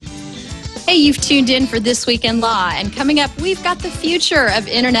Hey, you've tuned in for This Week in Law, and coming up, we've got the future of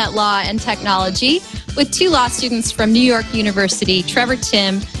internet law and technology with two law students from New York University, Trevor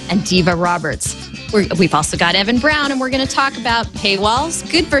Tim and Deva Roberts. We've also got Evan Brown, and we're going to talk about paywalls,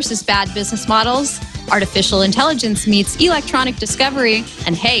 good versus bad business models, artificial intelligence meets electronic discovery,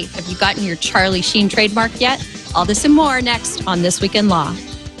 and hey, have you gotten your Charlie Sheen trademark yet? All this and more next on This Week in Law.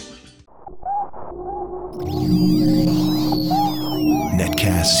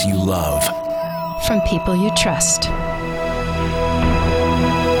 Netcasts you love. From people you trust.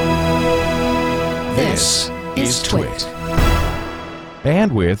 This is Twit.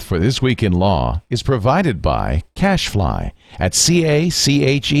 Bandwidth for This Week in Law is provided by CashFly at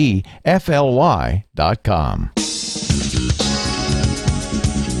CACHEFLY.com.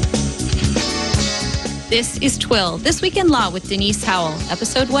 This is Twill, This Week in Law with Denise Howell,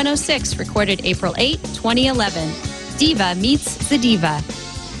 episode 106, recorded April 8, 2011. Deva meets Zediva.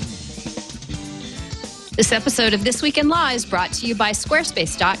 This episode of This Week in Law is brought to you by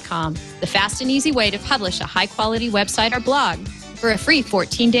Squarespace.com, the fast and easy way to publish a high-quality website or blog. For a free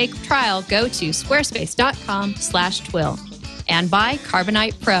 14-day trial, go to squarespace.com/twill. And by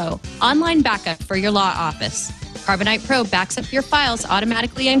Carbonite Pro, online backup for your law office. Carbonite Pro backs up your files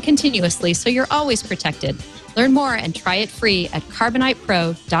automatically and continuously, so you're always protected. Learn more and try it free at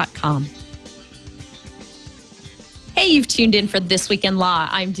carbonitepro.com. Hey, you've tuned in for This Week in Law.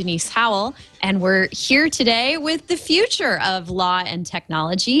 I'm Denise Howell, and we're here today with the future of law and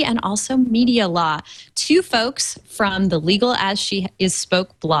technology and also media law. Two folks from the Legal As She Is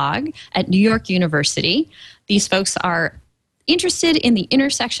Spoke blog at New York University. These folks are interested in the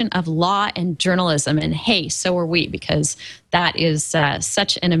intersection of law and journalism, and hey, so are we, because that is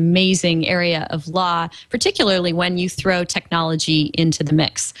such an amazing area of law, particularly when you throw technology into the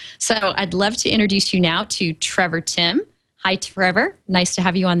mix. So I'd love to introduce you now to Trevor Tim. Hi, Trevor. Nice to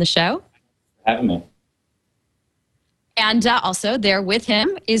have you on the show. Having me. And also there with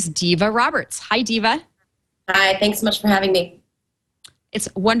him is Deva Roberts. Hi, Deva. Hi, thanks so much for having me. It's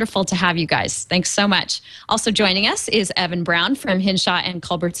wonderful to have you guys. Thanks so much. Also joining us is Evan Brown from Hinshaw and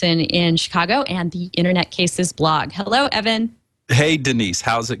Culbertson in Chicago and the Internet Cases blog. Hello, Evan. Hey, Denise.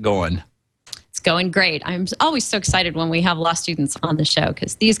 How's it going? It's going great. I'm always so excited when we have law students on the show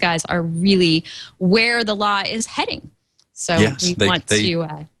because these guys are really where the law is heading. So yes, we want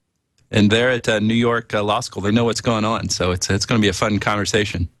to... and they're at New York Law School. They know what's going on. So it's going to be a fun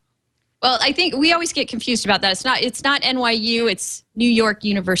conversation. Well, I think we always get confused about that. It's not NYU, it's New York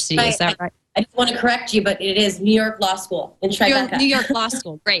University. Is that right? I just want to correct you, but it is New York Law School in Tribeca. New York Law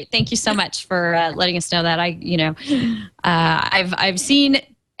School. Great. Thank you so much for letting us know that. I've seen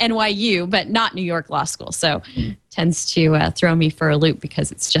NYU, but not New York Law School. So it tends to throw me for a loop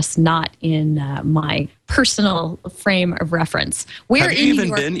because it's just not in my personal frame of reference. Have you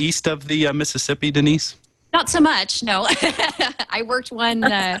even been east of the Mississippi, Denise? Not so much, no. I worked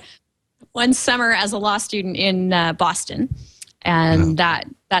one summer as a law student in Boston. And that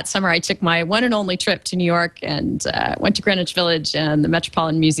summer I took my one and only trip to New York and went to Greenwich Village and the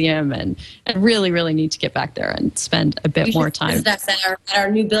Metropolitan Museum and really, really need to get back there and spend a bit more time. Visit us at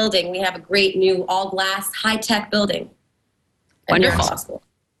our new building. We have a great new all-glass, high-tech building. Wonderful. Law School.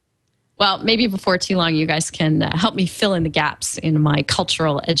 Well, maybe before too long, you guys can help me fill in the gaps in my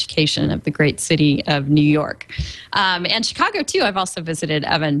cultural education of the great city of New York. And Chicago, too. I've also visited,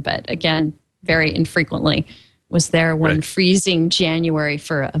 Evan, but again, very infrequently. Was there one freezing January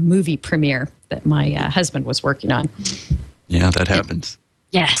for a movie premiere that my husband was working on. Yeah, that happens.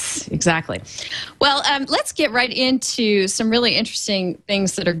 Yes, exactly. Well, let's get right into some really interesting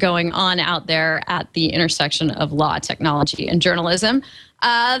things that are going on out there at the intersection of law, technology, and journalism.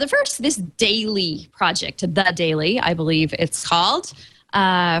 The first, this Daily project, The Daily, I believe it's called,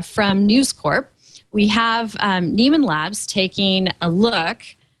 from News Corp. We have Neiman Labs taking a look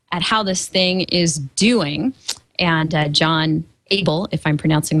at how this thing is doing. And John Abel, if I'm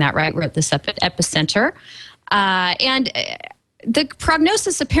pronouncing that right, wrote this up at Epicenter. And the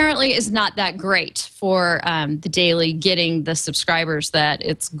prognosis apparently is not that great for The Daily getting the subscribers that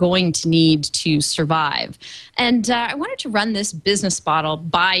it's going to need to survive. And I wanted to run this business model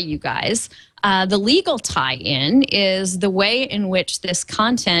by you guys. The legal tie-in is the way in which this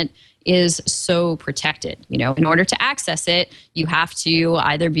content is so protected. You know, in order to access it, you have to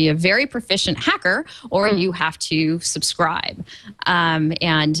either be a very proficient hacker or you have to subscribe.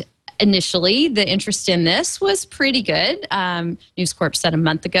 And initially, the interest in this was pretty good. News Corp said a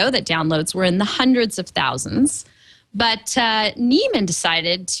month ago that downloads were in the hundreds of thousands. But Neiman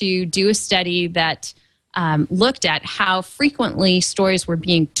decided to do a study that looked at how frequently stories were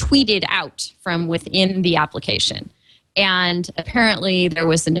being tweeted out from within the application. And apparently there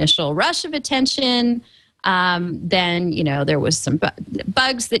was initial rush of attention. Then, there was some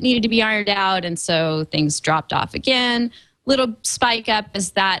bugs that needed to be ironed out. And so things dropped off again. Little spike up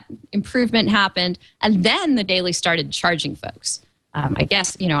as that improvement happened. And then the Daily started charging folks. I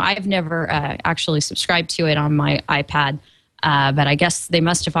guess, I've never actually subscribed to it on my iPad. But I guess they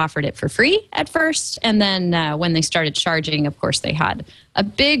must have offered it for free at first. And then when they started charging, of course, they had a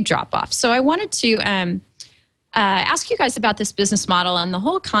big drop off. So I wanted to ask you guys about this business model and the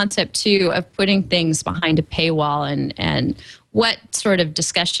whole concept, too, of putting things behind a paywall and what sort of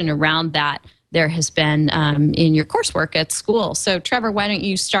discussion around that there has been in your coursework at school. So, Trevor, why don't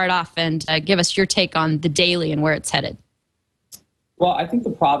you start off and give us your take on the Daily and where it's headed? Well, I think the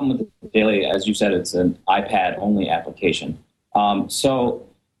problem with the Daily, as you said, it's an iPad-only application. So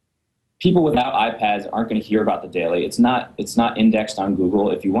people without iPads aren't going to hear about the Daily. It's not indexed on Google.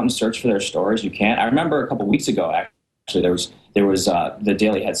 If you want to search for their stories, you can't. I remember a couple weeks ago, actually, there was the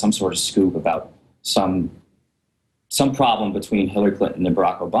Daily had some sort of scoop about some problem between Hillary Clinton and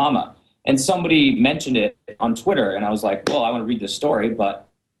Barack Obama. And somebody mentioned it on Twitter, and I was like, well, I want to read this story, but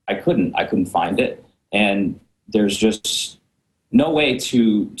I couldn't find it. And there's just no way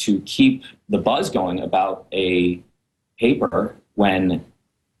to keep the buzz going about a paper when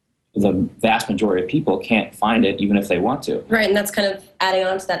the vast majority of people can't find it, even if they want to. Right, and that's kind of adding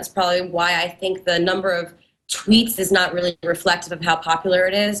on to that is probably why I think the number of tweets is not really reflective of how popular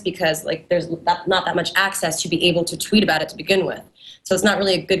it is, because there's not that much access to be able to tweet about it to begin with. So it's not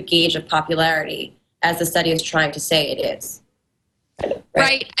really a good gauge of popularity, as the study is trying to say it is.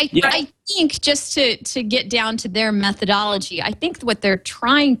 Right. I think just to get down to their methodology, I think what they're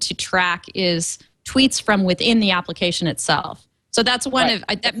trying to track is tweets from within the application itself. So that's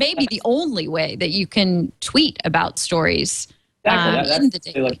that may be the only way that you can tweet about stories. Exactly. In the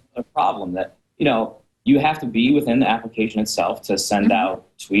Daily. That's a problem that, you have to be within the application itself to send out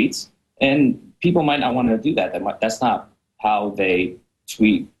tweets, and people might not want to do that. That's not how they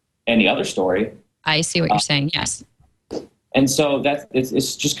tweet any other story. I see what you're saying. Yes. And so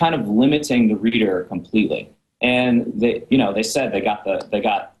it's just kind of limiting the reader completely. And they said they got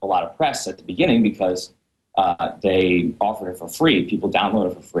a lot of press at the beginning because they offered it for free. People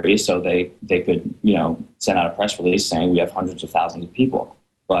download it for free, so they could send out a press release saying we have hundreds of thousands of people.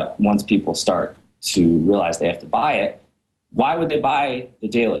 But once people start to realize they have to buy it, why would they buy the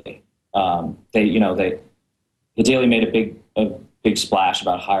Daily? The Daily made a big splash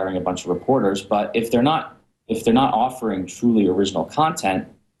about hiring a bunch of reporters, but if they're not offering truly original content,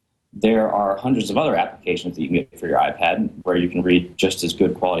 there are hundreds of other applications that you can get for your iPad where you can read just as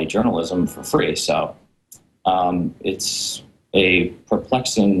good quality journalism for free. So it's a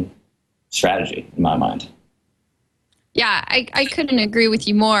perplexing strategy in my mind. Yeah, I couldn't agree with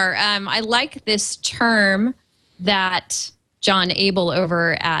you more. I like this term that John Abel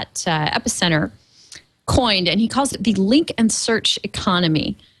over at Epicenter coined, and he calls it the link and search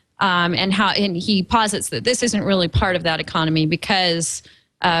economy. And he posits that this isn't really part of that economy because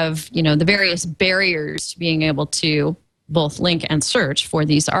of the various barriers to being able to both link and search for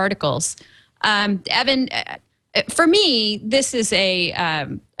these articles. Evan, for me, this is a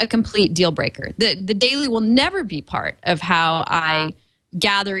complete deal breaker. The Daily will never be part of how I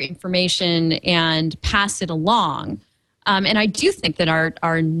gather information and pass it along. And I do think that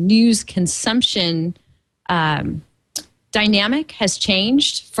our news consumption dynamic has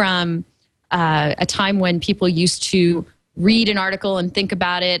changed from a time when people used to read an article and think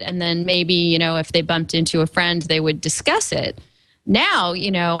about it, and then maybe, if they bumped into a friend, they would discuss it. Now,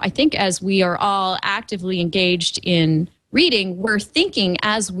 I think as we are all actively engaged in reading, we're thinking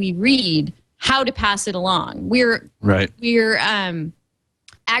as we read how to pass it along. We're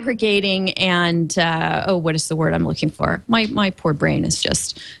aggregating and what is the word I'm looking for? My poor brain is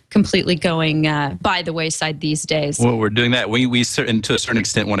just completely going by the wayside these days. Well, we're doing that. We to a certain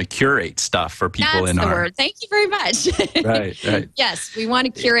extent want to curate stuff for people. That's the word. Thank you very much. Right. Yes, we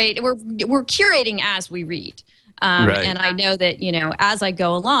want to curate. We're curating as we read. And I know that, as I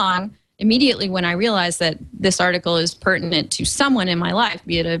go along, immediately when I realize that this article is pertinent to someone in my life,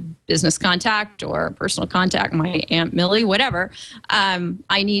 be it a business contact or a personal contact, my Aunt Millie, whatever,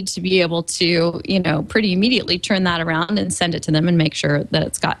 I need to be able to, pretty immediately turn that around and send it to them and make sure that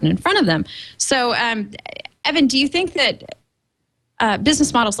it's gotten in front of them. So, Evan, do you think that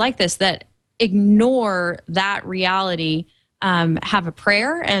business models like this that ignore that reality have a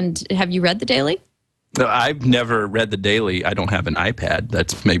prayer? And have you read the Daily? I've never read the Daily. I don't have an iPad.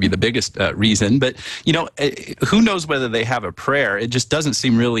 That's maybe the biggest reason. But, who knows whether they have a prayer? It just doesn't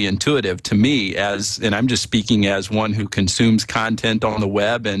seem really intuitive to me and I'm just speaking as one who consumes content on the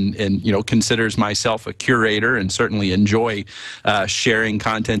web and considers myself a curator and certainly enjoy sharing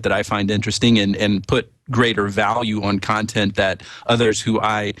content that I find interesting and put greater value on content that others who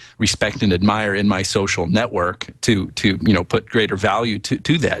I respect and admire in my social network to put greater value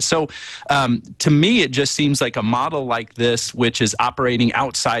to that. So to me, it just seems like a model like this, which is operating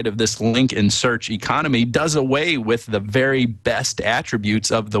outside of this link and search economy, does away with the very best attributes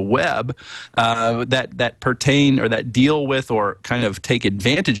of the web that pertain or that deal with or kind of take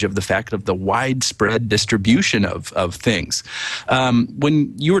advantage of the fact of the widespread distribution of things.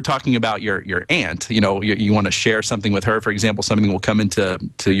 When you were talking about your aunt, you want to share something with her, for example, something will come into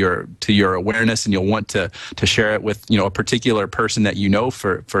your awareness and you'll want to share it with a particular person that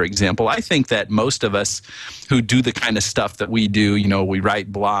for example. I think that most of us who do the kind of stuff that we do, we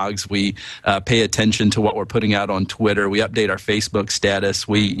write blogs, we pay attention to what we're putting out on Twitter, we update our Facebook status,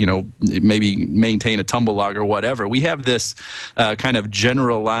 we maybe maintain a Tumblr log or whatever. We have this kind of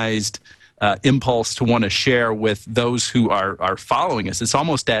generalized impulse to want to share with those who are following us. It's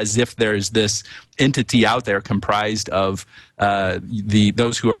almost as if there's this entity out there comprised of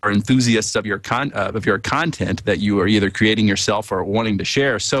those who are enthusiasts of your content that you are either creating yourself or wanting to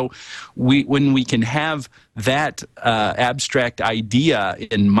share. So when we can have that abstract idea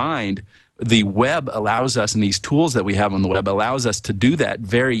in mind, the web allows us, and these tools that we have on the web allows us to do that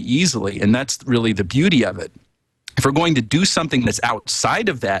very easily, and that's really the beauty of it. If we're going to do something that's outside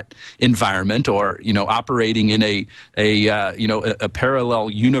of that environment, or operating in a parallel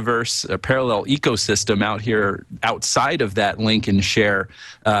universe, a parallel ecosystem out here outside of that link and share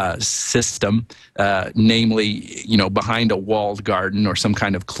system, namely behind a walled garden or some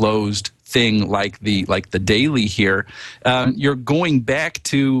kind of closed thing like the Daily here, you're going back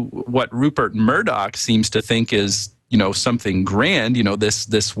to what Rupert Murdoch seems to think is something grand,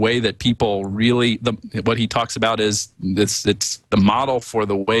 this way that people really, what he talks about is it's the model for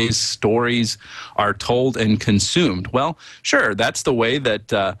the ways stories are told and consumed. Well, sure, that's the way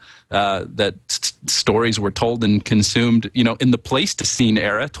that stories were told and consumed, in the Pleistocene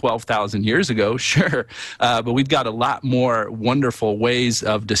era, 12,000 years ago, sure. But we've got a lot more wonderful ways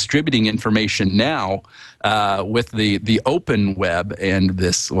of distributing information now with the open web and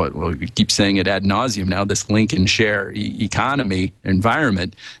this, we keep saying it ad nauseum now, this link and share economy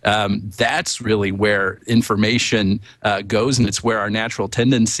environment. That's really where information goes, and it's where our natural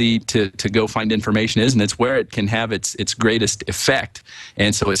tendency to go find information is, and it's where it can have its greatest effect.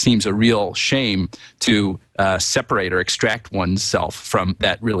 And so it seems a real shame to separate or extract oneself from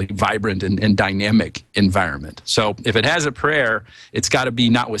that really vibrant and dynamic environment. So if it has a prayer, it's got to be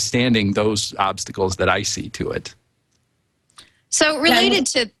notwithstanding those obstacles that I see to it. So related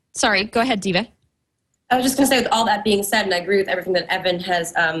to, sorry, go ahead, Deva. I was just going to say, with all that being said, and I agree with everything that Evan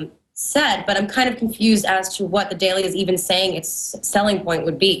has said, but I'm kind of confused as to what the Daily is even saying its selling point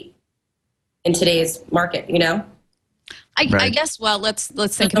would be in today's market, I guess. Well, let's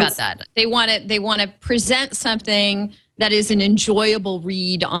think about that. They want to present something that is an enjoyable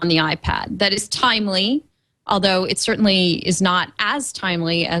read on the iPad, that is timely, although it certainly is not as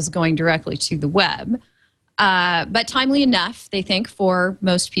timely as going directly to the web, but timely enough, they think, for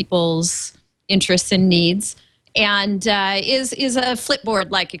most people's interests and needs, and is a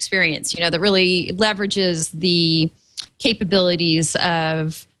Flipboard-like experience, that really leverages the capabilities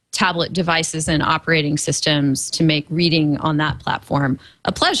of tablet devices and operating systems to make reading on that platform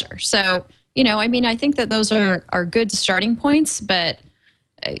a pleasure. So, I think that those are good starting points, but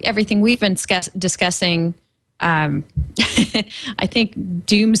everything we've been discussing, I think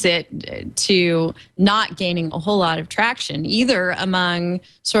dooms it to not gaining a whole lot of traction, either among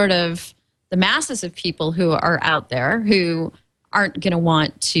sort of the masses of people who are out there who aren't going to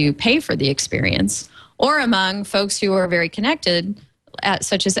want to pay for the experience, or among folks who are very connected,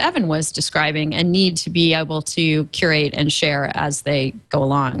 such as Evan was describing, and need to be able to curate and share as they go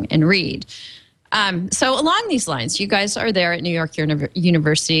along and read. So along these lines, you guys are there at New York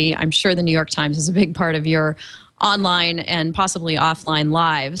University. I'm sure the New York Times is a big part of your online and possibly offline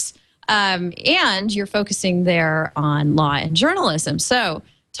lives. And you're focusing there on law and journalism. So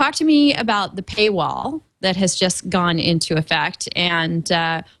talk to me about the paywall that has just gone into effect and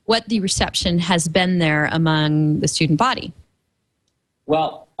what the reception has been there among the student body.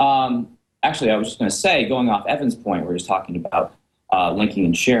 Well, actually, I was just going to say, going off Evan's point, where he's talking about linking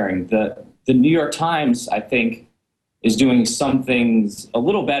and sharing, the New York Times, I think, is doing some things a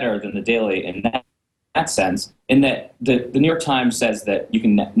little better than the Daily in that sense, in that the New York Times says that you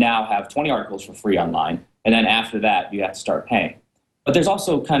can now have 20 articles for free online, and then after that, you have to start paying. But there's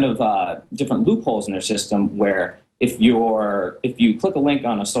also kind of different loopholes in their system where if you click a link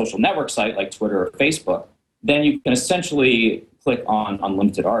on a social network site like Twitter or Facebook, then you can essentially click on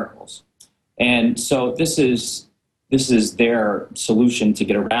unlimited articles. And so this is their solution to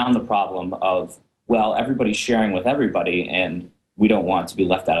get around the problem of, well, everybody's sharing with everybody, and we don't want to be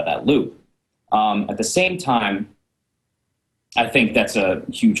left out of that loop. At the same time, I think that's a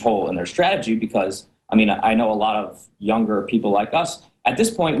huge hole in their strategy because, I mean, I know a lot of younger people like us. At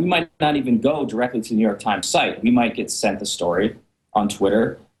this point, we might not even go directly to the New York Times site. We might get sent the story on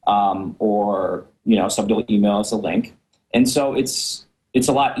Twitter, or somebody will email us a link. And so it's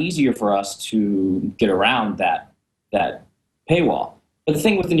a lot easier for us to get around that paywall. But the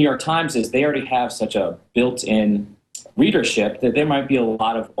thing with the New York Times is they already have such a built-in readership that there might be a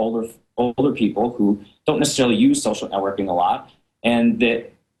lot of older people who don't necessarily use social networking a lot, and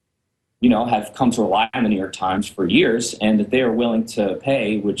that have come to rely on the New York Times for years, and that they are willing to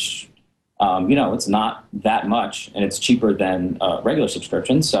pay, which it's not that much, and it's cheaper than a regular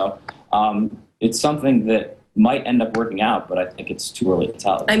subscription. So it's something that might end up working out, but I think it's too early to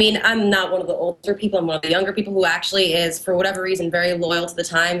tell. I mean, I'm not one of the older people. I'm one of the younger people who actually is, for whatever reason, very loyal to the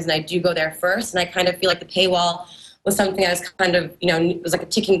Times, and I do go there first. And I kind of feel like the paywall was something I was kind of, it was like a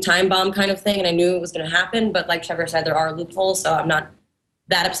ticking time bomb kind of thing, and I knew it was going to happen. But like Trevor said, there are loopholes, so I'm not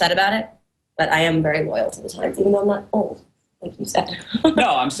that upset about it. But I am very loyal to the Times, even though I'm not old, like you said.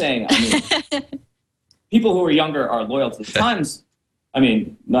 No, I'm saying, people who are younger are loyal to the Times. I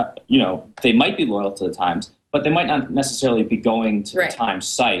mean, not, they might be loyal to the Times, but they might not necessarily be going to the Times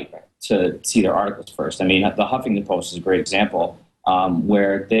site to see their articles first. I mean, the Huffington Post is a great example,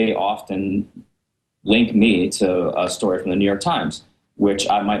 where they often link me to a story from the New York Times, which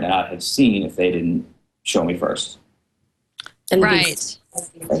I might not have seen if they didn't show me first. Right.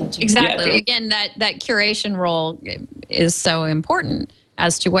 Exactly. Yeah. Again, that curation role is so important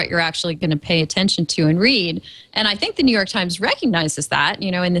as to what you're actually going to pay attention to and read. And I think the New York Times recognizes that,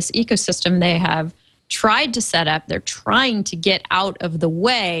 in this ecosystem they have tried to set up, they're trying to get out of the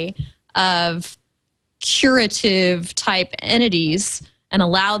way of curative type entities and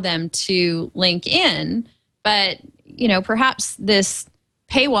allow them to link in. But, perhaps this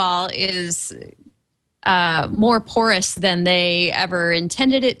paywall is more porous than they ever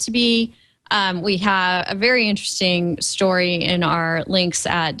intended it to be. We have a very interesting story in our links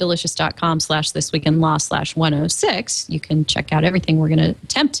at delicious.com/thisweekinlaw/106. You can check out everything we're going to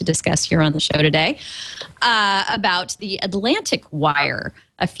attempt to discuss here on the show today about the Atlantic Wire,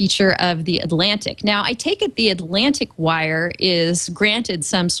 a feature of the Atlantic. Now, I take it the Atlantic Wire is granted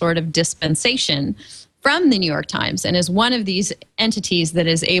some sort of dispensation from the New York Times and is one of these entities that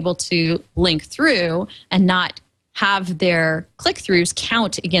is able to link through and not have their click-throughs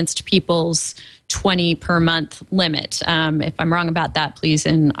count against people's 20 per month limit. If I'm wrong about that, please,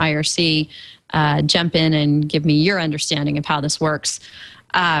 in IRC, jump in and give me your understanding of how this works.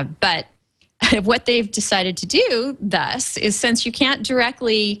 But what they've decided to do, thus, is since you can't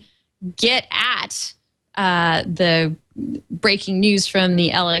directly get at the breaking news from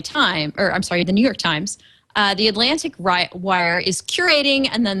the the New York Times, the Atlantic Wire is curating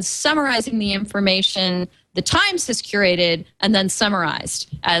and then summarizing the information the Times has curated and then summarized,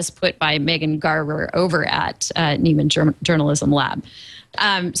 as put by Megan Garver over at Neiman Journalism Lab.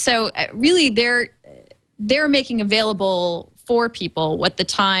 So really, they're making available for people what the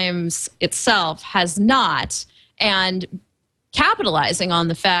Times itself has not, and capitalizing on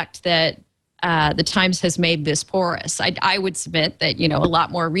the fact that the Times has made this porous. I would submit that a lot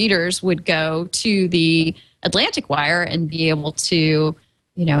more readers would go to the Atlantic Wire and be able to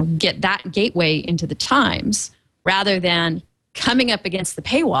get that gateway into the Times rather than coming up against the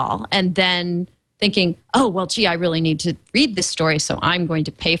paywall and then thinking, oh, well, gee, I really need to read this story, so I'm going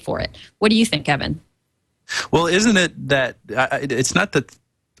to pay for it. What do you think, Evan? Well, isn't it that it's not that,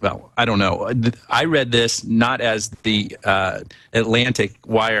 well, I don't know. I read this not as the Atlantic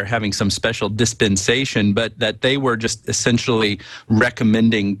Wire having some special dispensation, but that they were just essentially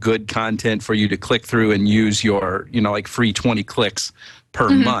recommending good content for you to click through and use your, like free 20 clicks per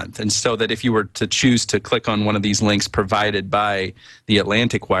month. And so that if you were to choose to click on one of these links provided by the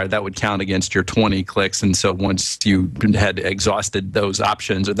Atlantic Wire, that would count against your 20 clicks. And so once you had exhausted those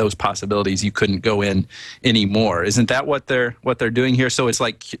options or those possibilities, you couldn't go in anymore. Isn't that what they're doing here? So it's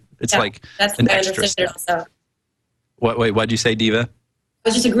like that's an extra step. Also. What'd you say, Deva? I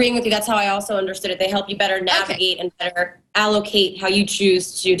was just agreeing with you. That's how I also understood it. They help you better navigate and better allocate how you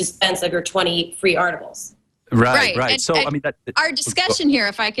choose to dispense your 20 free articles. Right. And, so, our discussion here,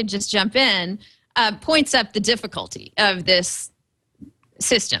 if I could just jump in, points up the difficulty of this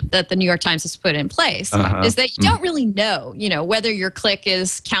system that the New York Times has put in place, is that you don't really know, whether your click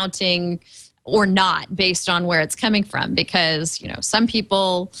is counting or not based on where it's coming from, because, some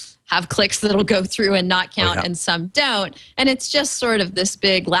people have clicks that'll go through and not count and some don't. And it's just sort of this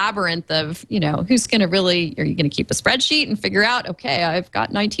big labyrinth of, who's going to really, are you going to keep a spreadsheet and figure out, okay, I've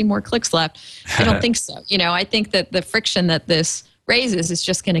got 19 more clicks left? I don't think so. I think that the friction that this raises is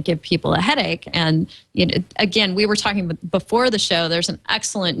just going to give people a headache. And again, we were talking before the show, there's an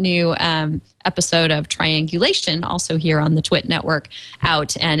excellent new episode of Triangulation, also here on the Twit Network,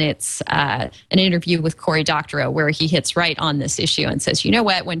 out, and it's an interview with Cory Doctorow where he hits right on this issue and says, you know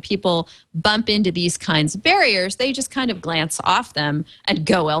what, when people bump into these kinds of barriers, they just kind of glance off them and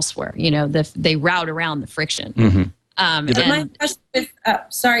go elsewhere. They route around the friction. But my impression with,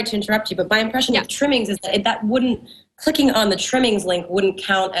 sorry to interrupt you, but my impression with trimmings is that wouldn't, clicking on the trimmings link wouldn't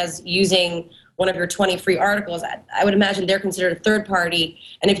count as using one of your 20 free articles. I would imagine they're considered a third party,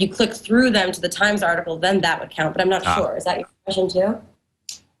 and if you click through them to the Times article, then that would count, but I'm not sure. Is that your impression too?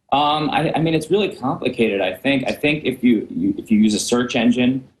 I mean, it's really complicated, I think. I think if you use a search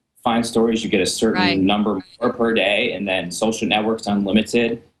engine, find stories, you get a certain number more per day, and then social networks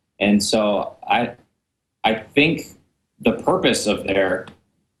unlimited. And so I think the purpose of their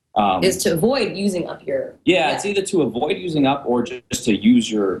is to avoid using up your... Yeah, it's either to avoid using up or just to use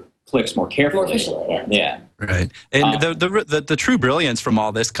your clicks more carefully. More efficiently, yeah. Right. And the true brilliance from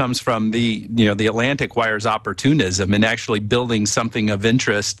all this comes from the Atlantic Wire's opportunism and actually building something of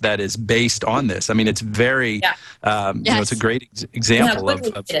interest that is based on this. I mean, it's very, it's a great example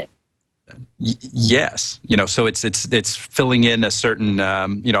of yes, so it's filling in a certain,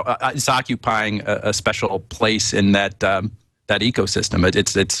 it's occupying a special place in that ecosystem.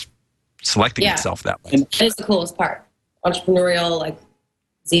 It's selecting itself that way. And that is the coolest part. Entrepreneurial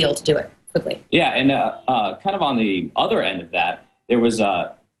zeal to do it quickly. Yeah, and kind of on the other end of that, there was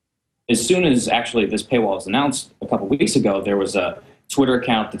as soon as actually this paywall was announced a couple weeks ago, there was a Twitter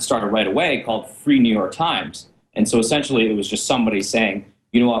account that started right away called Free New York Times. And so essentially it was just somebody saying,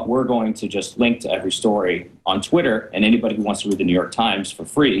 you know what, we're going to just link to every story on Twitter, and anybody who wants to read the New York Times for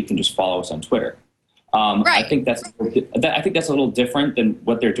free can just follow us on Twitter. I think that's a little different than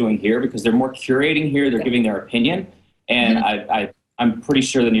what they're doing here, because they're more curating here. They're giving their opinion, and I'm pretty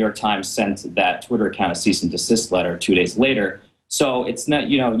sure the New York Times sent that Twitter account a cease and desist letter 2 days later. So it's not,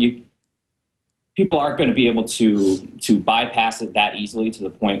 people aren't going to be able to bypass it that easily to the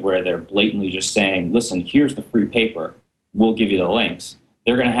point where they're blatantly just saying, listen, here's the free paper, we'll give you the links.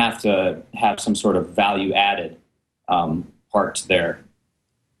 They're going to have some sort of value added part to their.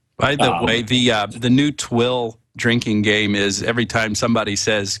 By the way, the new Twill drinking game is every time somebody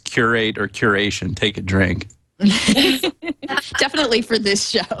says curate or curation, take a drink. Definitely for this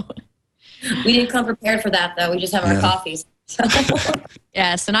show. We didn't come prepared for that, though. We just have our coffees.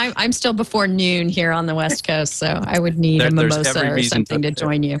 Yes, and I'm still before noon here on the West Coast, so I would need a mimosa or something to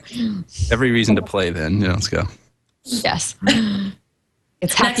join you. Every reason to play then. Let's go. Yes.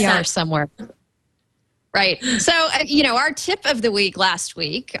 It's happy hour somewhere. Right. So, our tip of the week last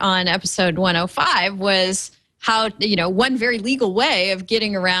week on episode 105 was how, one very legal way of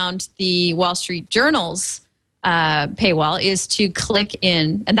getting around the Wall Street Journal's paywall is to click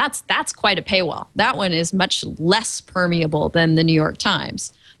in. And that's quite a paywall. That one is much less permeable than the New York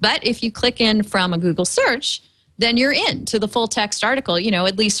Times. But if you click in from a Google search, then you're in to the full text article,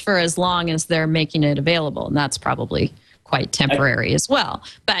 at least for as long as they're making it available. And that's probably quite temporary as well.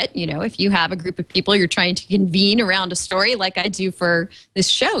 But, if you have a group of people you're trying to convene around a story like I do for this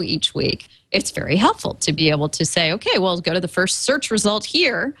show each week, it's very helpful to be able to say, okay, well, go to the first search result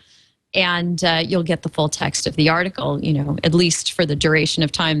here, and you'll get the full text of the article, at least for the duration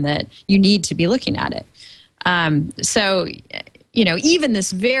of time that you need to be looking at it. So, even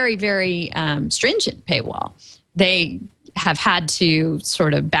this very, very stringent paywall, they have had to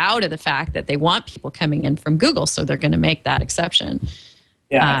sort of bow to the fact that they want people coming in from Google, so they're going to make that exception.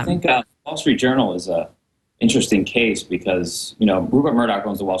 Yeah, I think Wall Street Journal is a interesting case because, Rupert Murdoch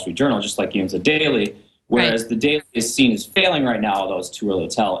owns the Wall Street Journal, just like he owns the Daily, whereas the Daily is seen as failing right now, although it's too early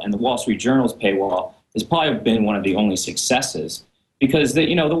to tell. And the Wall Street Journal's paywall has probably been one of the only successes because,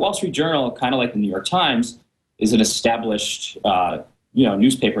 the Wall Street Journal, kind of like the New York Times, is an established,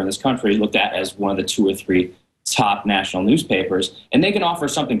 newspaper in this country, looked at as one of the 2 or 3 top national newspapers, and they can offer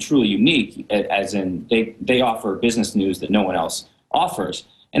something truly unique, as in they offer business news that no one else offers.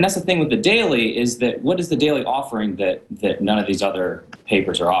 And that's the thing with the Daily, is that what is the Daily offering that none of these other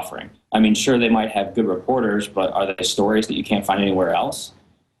papers are offering? I mean, sure, they might have good reporters, but are they stories that you can't find anywhere else?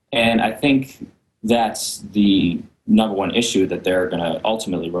 And I think that's the number one issue that they're going to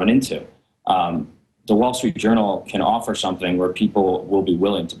ultimately run into. the Wall Street Journal can offer something where people will be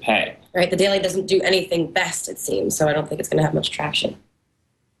willing to pay. Right. The Daily doesn't do anything best, it seems, so I don't think it's going to have much traction.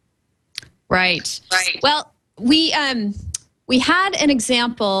 Right. Well, we had an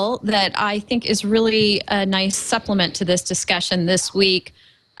example that I think is really a nice supplement to this discussion this week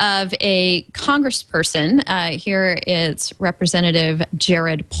of a congressperson. Here it's Representative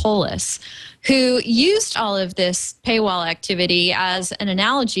Jared Polis, who used all of this paywall activity as an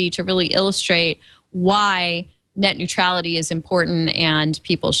analogy to really illustrate why net neutrality is important and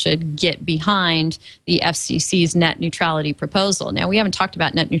people should get behind the FCC's net neutrality proposal. Now, we haven't talked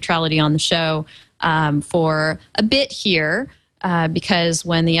about net neutrality on the show for a bit here because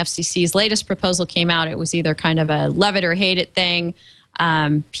when the FCC's latest proposal came out, it was either kind of a love it or hate it thing.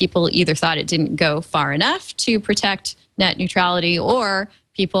 People either thought it didn't go far enough to protect net neutrality, or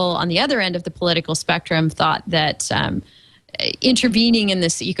people on the other end of the political spectrum thought that intervening in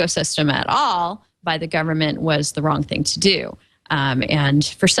this ecosystem at all by the government was the wrong thing to do. And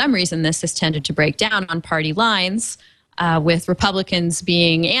for some reason, this has tended to break down on party lines, with Republicans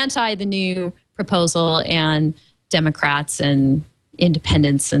being anti the new proposal and Democrats and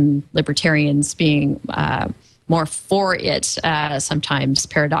independents and libertarians being more for it, sometimes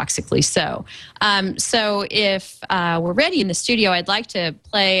paradoxically so. So if we're ready in the studio, I'd like to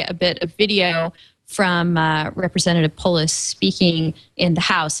play a bit of video from Representative Polis speaking in the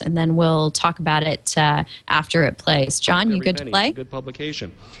House, and then we'll talk about it after it plays. John, you good to play? Good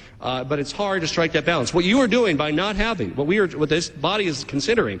publication. But it's hard to strike that balance. What you are doing by not having, what this body is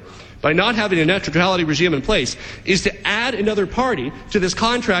considering, by not having a net neutrality regime in place, is to add another party to this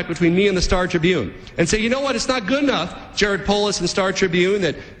contract between me and the Star Tribune and say, you know what, it's not good enough, Jared Polis and Star Tribune,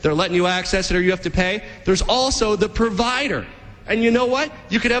 that they're letting you access it or you have to pay. There's also the provider. And you know what?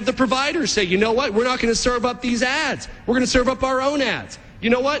 You could have the providers say, you know what? We're not going to serve up these ads. We're going to serve up our own ads. You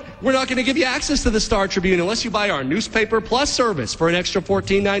know what? We're not going to give you access to the Star Tribune unless you buy our Newspaper Plus service for an extra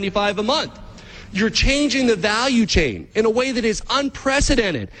 $14.95 a month. You're changing the value chain in a way that is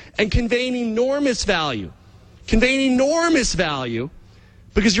unprecedented and conveying enormous value. Conveying enormous value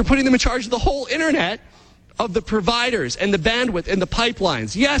because you're putting them in charge of the whole internet, of the providers and the bandwidth and the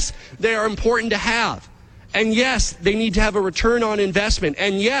pipelines. Yes, they are important to have. And yes, they need to have a return on investment.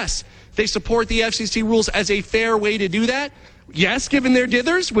 And yes, they support the FCC rules as a fair way to do that. Yes, given their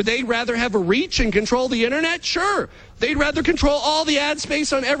dithers, would they rather have a reach and control the internet? Sure. They'd rather control all the ad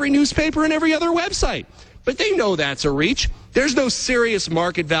space on every newspaper and every other website. But they know that's a reach. There's no serious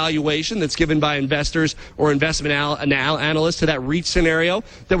market valuation that's given by investors or investment analysts to that reach scenario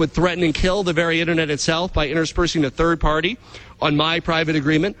that would threaten and kill the very internet itself by interspersing a third party on my private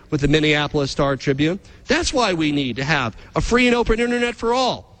agreement with the Minneapolis Star Tribune. That's why we need to have a free and open internet for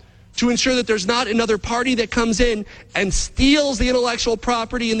all, to ensure that there's not another party that comes in and steals the intellectual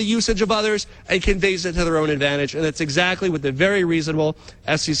property and the usage of others and conveys it to their own advantage. And that's exactly what the very reasonable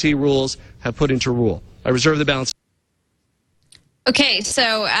FCC rules have put into rule. I reserve the balance. Okay,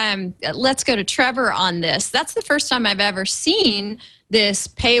 so let's go to Trevor on this. That's the first time I've ever seen this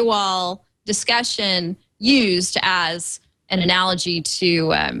paywall discussion used as an analogy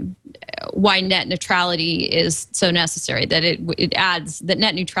to why net neutrality is so necessary. That it adds that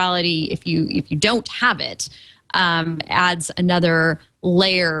net neutrality, if you don't have it, adds another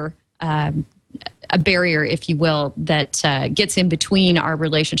layer, a barrier, if you will, that gets in between our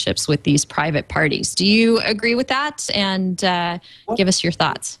relationships with these private parties. Do you agree with that? And give us your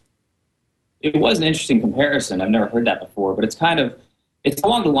thoughts. It was an interesting comparison. I've never heard that before, but it's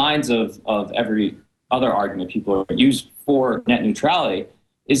along the lines of every other argument people use for net neutrality,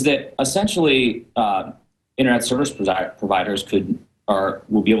 is that essentially internet service providers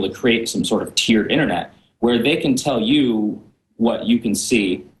will be able to create some sort of tiered internet where they can tell you what you can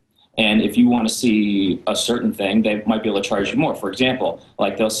see. And if you want to see a certain thing, they might be able to charge you more. For example,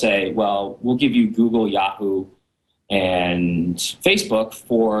 like they'll say, well, we'll give you Google, Yahoo, and Facebook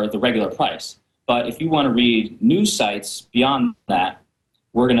for the regular price. But if you want to read news sites beyond that,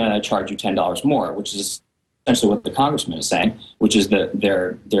 we're going to charge you $10 more, which is essentially what the congressman is saying, which is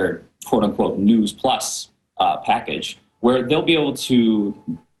their quote-unquote News Plus package, where they'll be able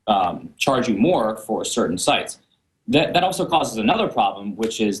to charge you more for certain sites. That also causes another problem,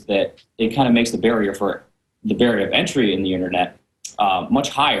 which is that it kind of makes the barrier of entry in the internet much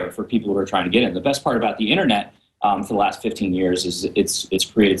higher for people who are trying to get in. The best part about the internet for the last 15 years is it's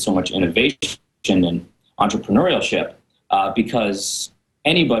created so much innovation and entrepreneurship because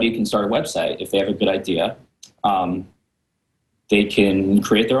anybody can start a website if they have a good idea. They can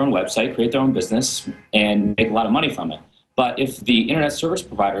create their own website, create their own business, and make a lot of money from it. But if the internet service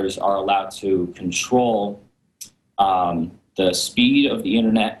providers are allowed to control the speed of the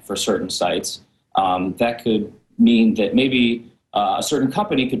internet for certain sites. That could mean that maybe a certain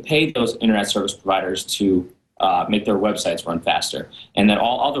company could pay those internet service providers to make their websites run faster, and that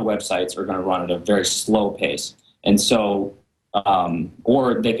all other websites are going to run at a very slow pace. And so,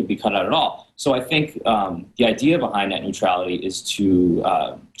 or they could be cut out at all. So I think the idea behind net neutrality is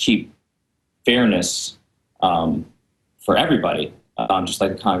to keep fairness for everybody, just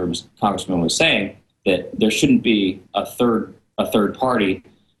like the congressman was saying, that there shouldn't be a third party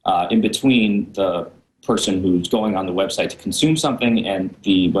in between the person who's going on the website to consume something and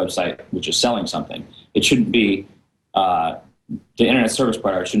the website which is selling something. It shouldn't be the internet service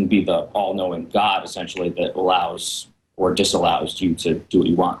provider shouldn't be the all-knowing God, essentially, that allows or disallows you to do what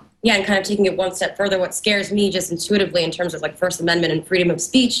you want. Yeah, and kind of taking it one step further, what scares me just intuitively in terms of like First Amendment and freedom of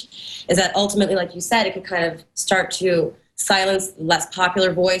speech is that ultimately, like you said, it could kind of start to silence the less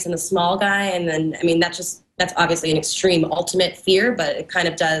popular voice and the small guy. And then, I mean, that's obviously an extreme ultimate fear, but it kind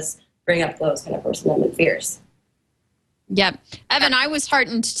of does bring up those kind of First Amendment fears. Yep. Evan, I was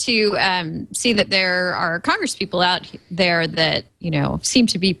heartened to see that there are congresspeople out there that, seem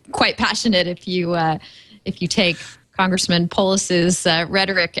to be quite passionate if you take Congressman Polis's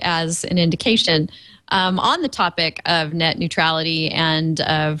rhetoric as an indication on the topic of net neutrality and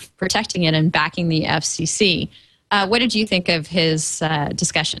of protecting it and backing the FCC. What did you think of his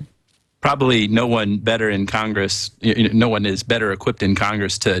discussion? Probably no one better in Congress, no one is better equipped in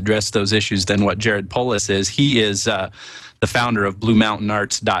Congress to address those issues than what Jared Polis is. He is the founder of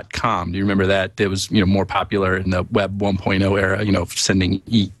BlueMountainArts.com. Do you remember that? It was more popular in the Web 1.0 era, sending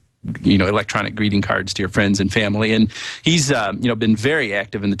electronic greeting cards to your friends and family. And he's, been very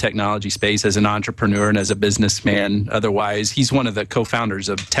active in the technology space as an entrepreneur and as a businessman. Otherwise, he's one of the co-founders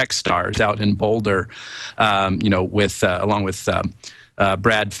of Techstars out in Boulder, along with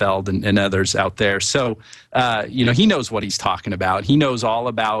Brad Feld and others out there. So, he knows what he's talking about. He knows all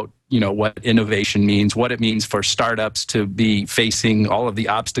about what innovation means, what it means for startups to be facing all of the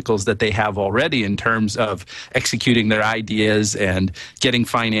obstacles that they have already in terms of executing their ideas and getting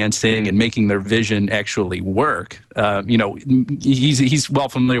financing and making their vision actually work. He's well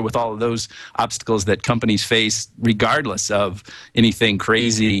familiar with all of those obstacles that companies face, regardless of anything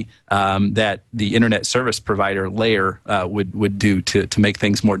crazy that the internet service provider layer would do to make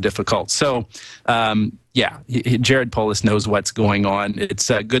things more difficult. So, Jared Polis knows what's going on. It's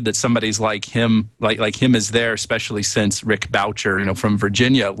good that somebody's like him is there, especially since Rick Boucher, from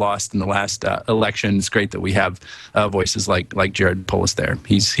Virginia, lost in the last election. It's great that we have voices like Jared Polis there.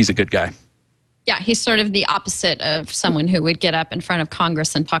 He's a good guy. Yeah, he's sort of the opposite of someone who would get up in front of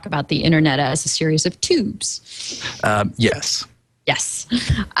Congress and talk about the internet as a series of tubes. Yes. Yes.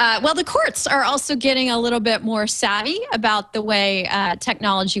 Well, the courts are also getting a little bit more savvy about the way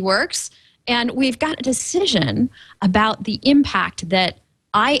technology works. And we've got a decision about the impact that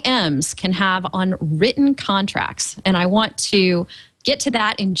IMs can have on written contracts. And I want to get to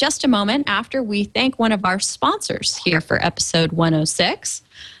that in just a moment after we thank one of our sponsors here for episode 106.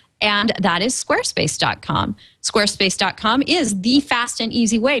 And that is Squarespace.com. Squarespace.com is the fast and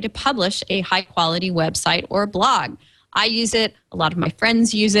easy way to publish a high-quality website or blog. I use it. A lot of my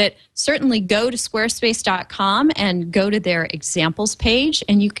friends use it. Certainly go to squarespace.com and go to their examples page,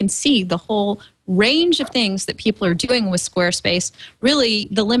 and you can see the whole range of things that people are doing with Squarespace. Really,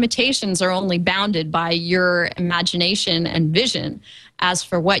 the limitations are only bounded by your imagination and vision as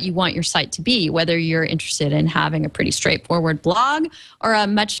for what you want your site to be, whether you're interested in having a pretty straightforward blog or a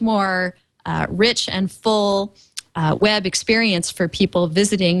much more rich and full web experience for people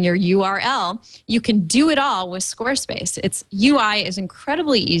visiting your URL. You can do it all with Squarespace. Its UI is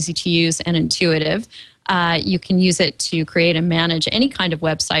incredibly easy to use and intuitive. You can use it to create and manage any kind of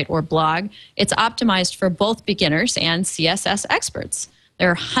website or blog. It's optimized for both beginners and CSS experts. There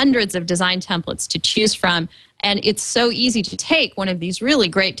are hundreds of design templates to choose from, and it's so easy to take one of these really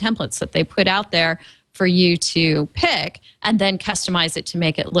great templates that they put out there for you to pick and then customize it to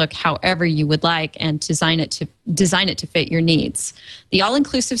make it look however you would like and design it to fit your needs. The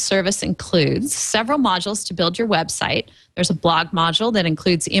all-inclusive service includes several modules to build your website. There's a blog module that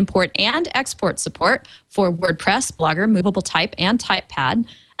includes import and export support for WordPress, Blogger, Movable Type, and TypePad.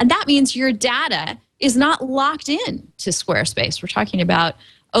 And that means your data is not locked in to Squarespace. We're talking about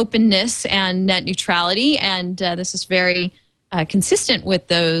openness and net neutrality, and this is very consistent with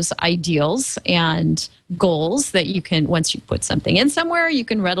those ideals and goals that you can, once you put something in somewhere, you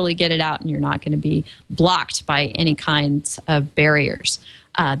can readily get it out and you're not going to be blocked by any kinds of barriers.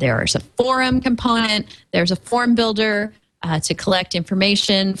 There's a forum component. There's a form builder to collect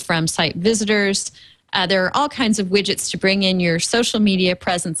information from site visitors. There are all kinds of widgets to bring in your social media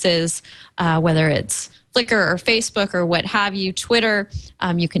presences, whether it's Flickr or Facebook or what have you, Twitter.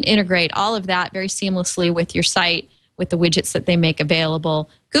 You can integrate all of that very seamlessly with your site, with the widgets that they make available,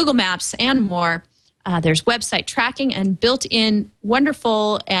 Google Maps, and more. There's website tracking and built-in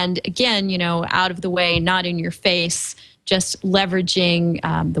wonderful, and again, out of the way, not in your face, just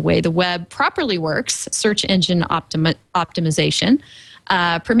leveraging the way the web properly works, search engine optimization,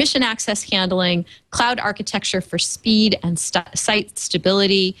 permission access handling, cloud architecture for speed and site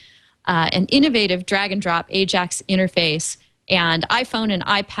stability, an innovative drag-and-drop AJAX interface, and iPhone and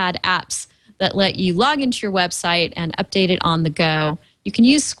iPad apps that let you log into your website and update it on the go. You can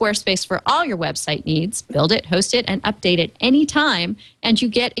use Squarespace for all your website needs, build it, host it, and update it anytime, and you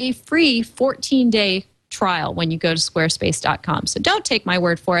get a free 14-day trial when you go to squarespace.com. So don't take my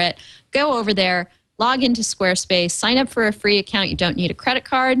word for it. Go over there, log into Squarespace, sign up for a free account. You don't need a credit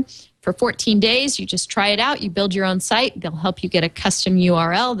card. For 14 days, you just try it out. You build your own site. They'll help you get a custom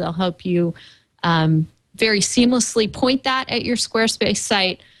URL. They'll help you very seamlessly point that at your Squarespace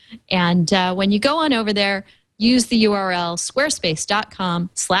site. And when you go on over there, use the URL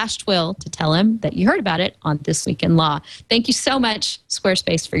squarespace.com/Twill to tell him that you heard about it on This Week in Law. Thank you so much,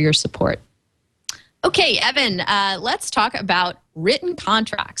 Squarespace, for your support. Okay, Evan, let's talk about written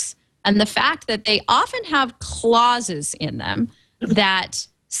contracts and the fact that they often have clauses in them that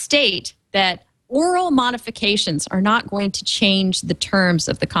state that oral modifications are not going to change the terms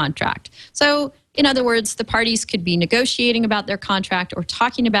of the contract. So, in other words, the parties could be negotiating about their contract or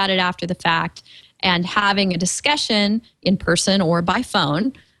talking about it after the fact and having a discussion in person or by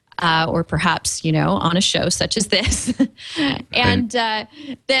phone, or perhaps, on a show such as this. And that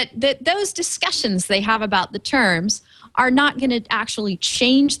those discussions they have about the terms are not going to actually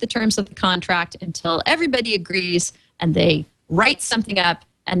change the terms of the contract until everybody agrees and they write something up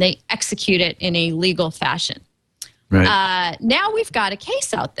and they execute it in a legal fashion. Right. Now we've got a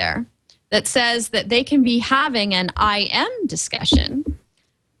case out there that says that they can be having an IM discussion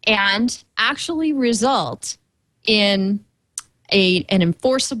and actually result in an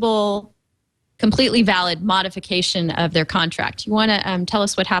enforceable, completely valid modification of their contract. You want to tell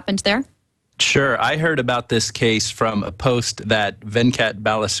us what happened there? Sure. I heard about this case from a post that Venkat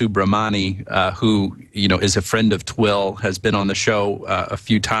Balasubramani, who is a friend of Twill, has been on the show a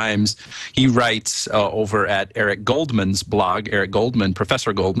few times. He writes over at Eric Goldman's blog. Eric Goldman,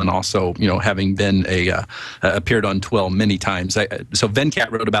 Professor Goldman, also having been appeared on Twill many times. So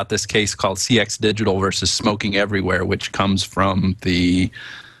Venkat wrote about this case called CX Digital versus Smoking Everywhere, which comes from the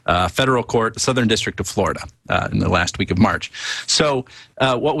federal court, Southern District of Florida, in the last week of March. So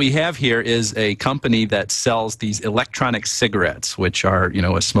what we have here is a company that sells these electronic cigarettes, which are,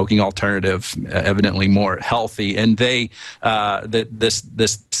 a smoking alternative, evidently more healthy. And they,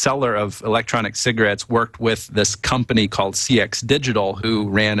 this seller of electronic cigarettes worked with this company called CX Digital, who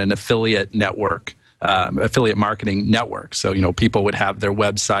ran an affiliate network. Affiliate marketing network. So, people would have their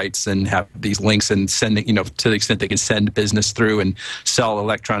websites and have these links and sending, to the extent they could send business through and sell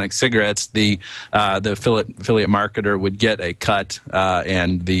electronic cigarettes, the affiliate marketer would get a cut,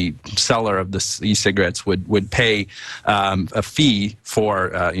 and the seller of the e-cigarettes would pay a fee for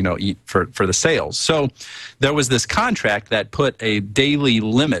the sales. So there was this contract that put a daily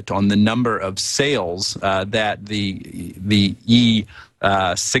limit on the number of sales that the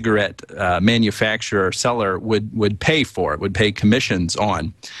cigarette manufacturer or seller would pay for. It would pay commissions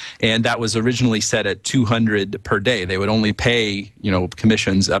on, and that was originally set at 200 per day. They would only pay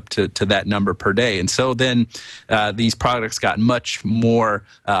commissions up to that number per day. And so then these products got much more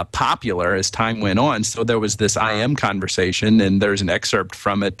popular as time went on. So there was this IM conversation, and there's an excerpt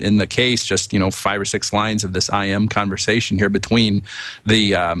from it in the case, just 5 or 6 lines of this IM conversation here between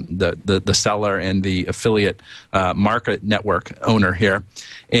the seller and the affiliate market network owner here.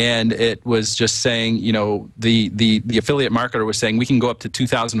 And it was just saying, the affiliate marketer was saying, we can go up to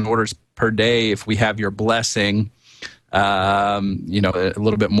 2,000 orders per day if we have your blessing. A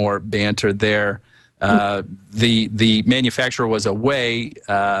little bit more banter there. The manufacturer was away.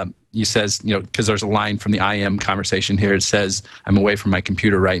 He says, because there's a line from the IM conversation here. It says, I'm away from my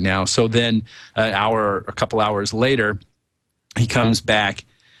computer right now. So then a couple hours later, he comes back.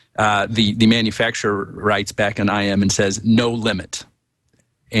 The manufacturer writes back on IM and says, no limit.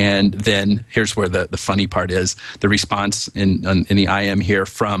 And then here's where the funny part is. The response in the IM here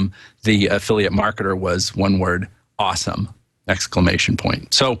from the affiliate marketer was one word: awesome. Exclamation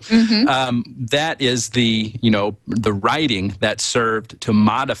point. So that is the writing that served to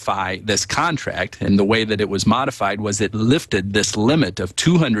modify this contract. And the way that it was modified was it lifted this limit of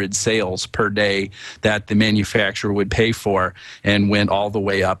 200 sales per day that the manufacturer would pay for, and went all the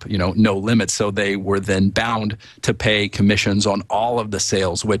way up, no limit. So they were then bound to pay commissions on all of the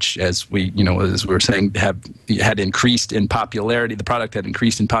sales, which, as we were saying, had increased in popularity. The product had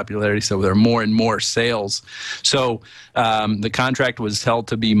increased in popularity, so there are more and more sales. So the contract was held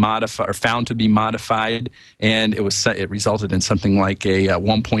to be modified, or found to be modified, and it resulted in something like a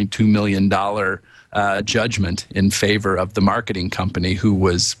 $1.2 million judgment in favor of the marketing company, who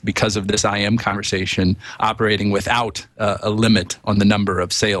was, because of this IM conversation, operating without a limit on the number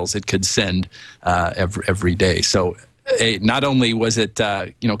of sales it could send every day. So not only was it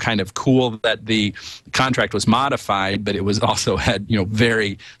kind of cool that the contract was modified, but it was also had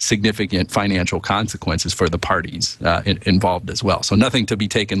very significant financial consequences for the parties involved as well. So nothing to be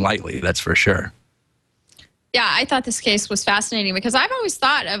taken lightly, that's for sure. Yeah, I thought this case was fascinating because I've always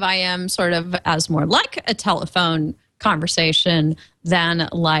thought of IM sort of as more like a telephone conversation than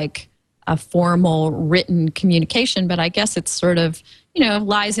like a formal written communication. But I guess it's sort of,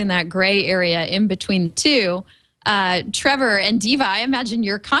 lies in that gray area in between the two. Trevor and Deva, I imagine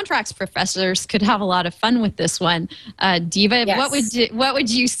your contracts professors could have a lot of fun with this one. Deva, Yes. what would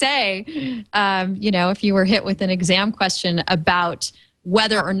you say, if you were hit with an exam question about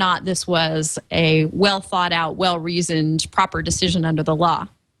whether or not this was a well thought out, well reasoned, proper decision under the law?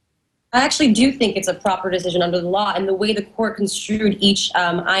 I actually do think it's a proper decision under the law, and the way the court construed each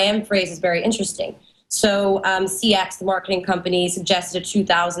IM phrase is very interesting. So CX, the marketing company, suggested a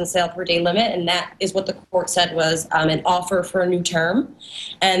 2,000 sale per day limit, and that is what the court said was an offer for a new term.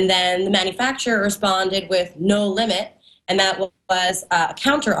 And then the manufacturer responded with no limit, and that was a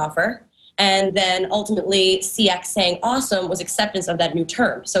counter offer. And then ultimately CX saying awesome was acceptance of that new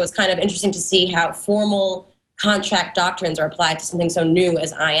term. So it's kind of interesting to see how formal contract doctrines are applied to something so new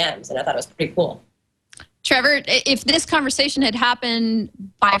as IMs, and I thought it was pretty cool. Trevor, if this conversation had happened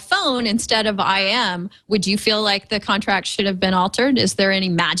by phone instead of IM, would you feel like the contract should have been altered? Is there any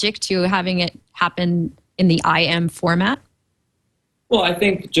magic to having it happen in the IM format? Well, I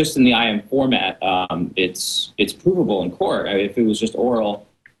think just in the IM format, it's provable in court. I mean, if it was just oral,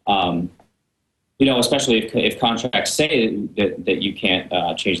 especially if contracts say that you can't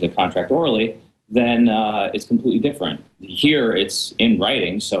change the contract orally, then it's completely different. Here, it's in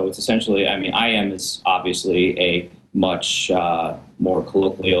writing, so it's essentially, IM is obviously a much more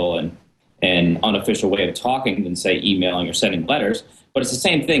colloquial and unofficial way of talking than, say, emailing or sending letters, but it's the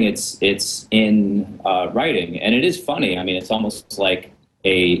same thing. It's in writing, and it is funny. It's almost like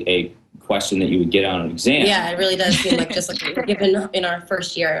a question that you would get on an exam. Yeah, it really does seem like just like given in our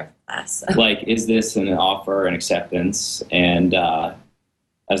first year of class. Like, is this an offer, an acceptance? And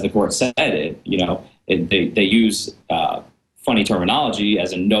as the court said, they use funny terminology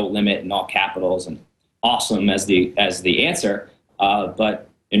as a no limit in all capitals and awesome as the answer. But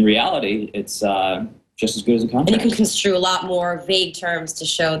in reality, it's just as good as a contract. And you can construe a lot more vague terms to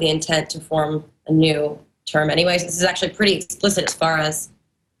show the intent to form a new term. Anyways, this is actually pretty explicit as far as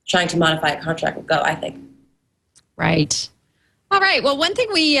trying to modify a contract will go, I think. Right. All right. Well, one thing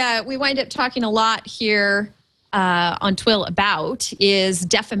we wind up talking a lot here on Twill about is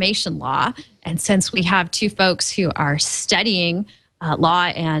defamation law. And since we have two folks who are studying law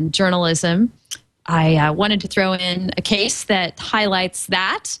and journalism, I wanted to throw in a case that highlights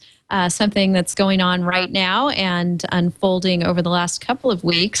that, something that's going on right now and unfolding over the last couple of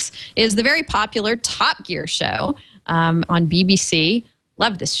weeks is the very popular Top Gear show on BBC.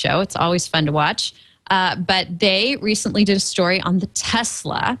 Love this show. It's always fun to watch. But they recently did a story on the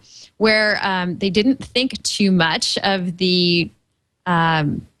Tesla where they didn't think too much of the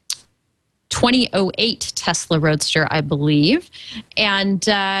 2008 Tesla Roadster, I believe. And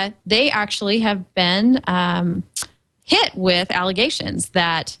they actually have been hit with allegations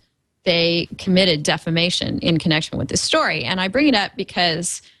that they committed defamation in connection with this story. And I bring it up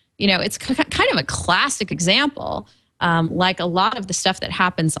because, it's kind of a classic example, like a lot of the stuff that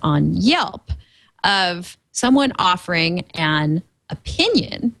happens on Yelp, of someone offering an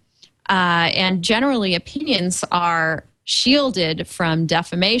opinion. And generally opinions are shielded from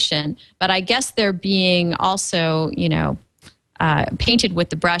defamation, but I guess they're being also, painted with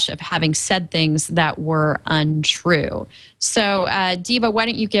the brush of having said things that were untrue. So, Deva, why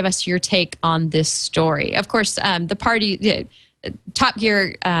don't you give us your take on this story? Of course, Top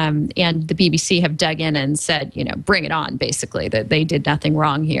Gear and the BBC have dug in and said, bring it on, basically, that they did nothing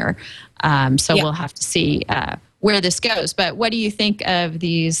wrong here. We'll have to see where this goes. But what do you think of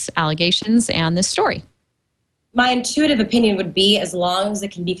these allegations and this story? my intuitive opinion would be, as long as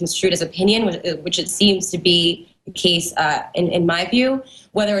it can be construed as opinion, which it seems to be the case in my view,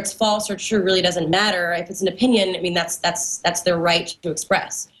 whether it's false or true really doesn't matter. If it's an opinion, I mean, that's their right to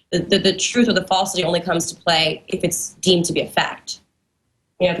express. The truth or the falsity only comes to play if it's deemed to be a fact.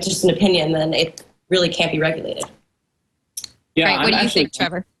 You know, if it's just an opinion, then it really can't be regulated. Yeah, right. What do you think,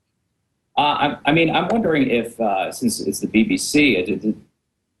 Trevor? I mean, I'm wondering if, since it's the BBC,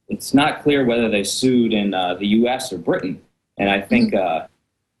 it's not clear whether they sued in the U.S. or Britain, and I think that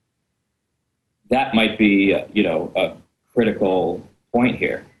might be, a critical point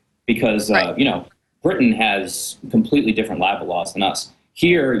here, because right. Britain has completely different libel laws than us.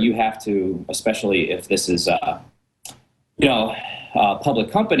 Here, you have to, especially if this is, a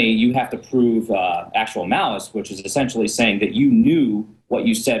public company, you have to prove actual malice, which is essentially saying that you knew what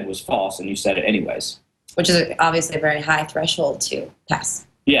you said was false and you said it anyways. Which is obviously a very high threshold to pass.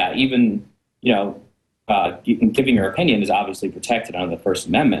 Yeah, even, giving your opinion is obviously protected under the First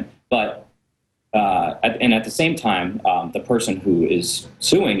Amendment. But, at the same time, the person who is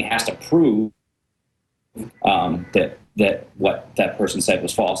suing has to prove that what that person said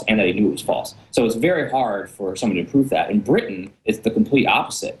was false and that he knew it was false. So it's very hard for someone to prove that. In Britain, it's the complete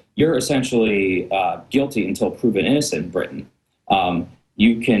opposite. You're essentially guilty until proven innocent in Britain.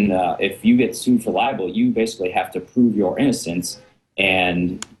 You can, if you get sued for libel, you basically have to prove your innocence.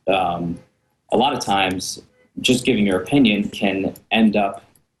 And a lot of times, just giving your opinion can end up,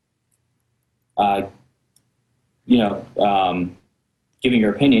 giving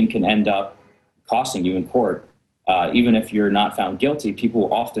your opinion can end up costing you in court. Even if you're not found guilty, people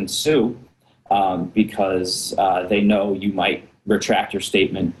will often sue because they know you might retract your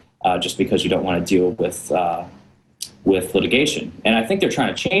statement just because you don't want to deal with litigation. And I think they're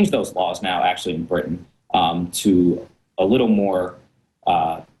trying to change those laws now, actually, in Britain, to a little more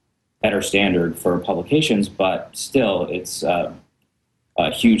better standard for publications, but still, it's a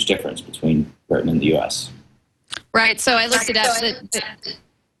huge difference between Britain and the U.S. Right. So I looked it up.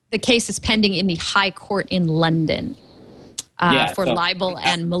 The case is pending in the High Court in London for libel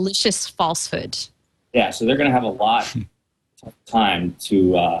and malicious falsehood. Yeah, so they're going to have a lot of time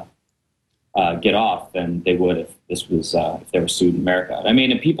to get off than they would if this was if they were sued in America. I mean,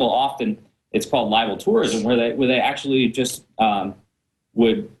 and people often, it's called libel tourism, where they actually just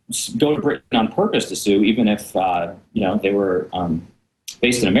would go to Britain on purpose to sue, even if they were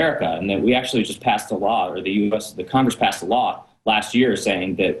based in America. And then we actually just passed a law, or the Congress passed a law last year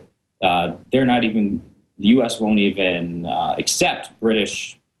saying that the U.S. won't even accept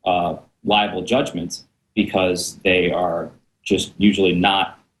British libel judgments because they are just usually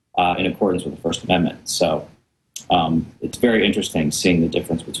not in accordance with the First Amendment. So it's very interesting seeing the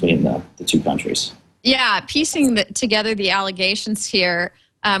difference between the two countries. Yeah, piecing together the allegations here,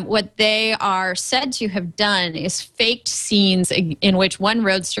 what they are said to have done is faked scenes in which one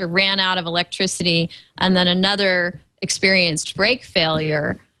roadster ran out of electricity and then another experienced brake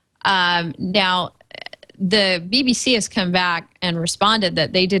failure. Now, the BBC has come back and responded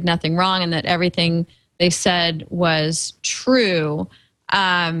that they did nothing wrong and that everything they said was true.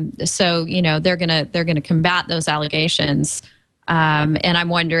 So they're gonna combat those allegations. And I'm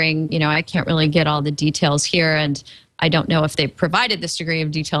wondering, I can't really get all the details here, and I don't know if they provided this degree of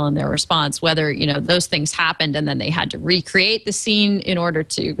detail in their response, whether, those things happened and then they had to recreate the scene in order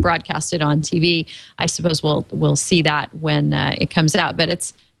to broadcast it on TV. I suppose we'll see that when it comes out, but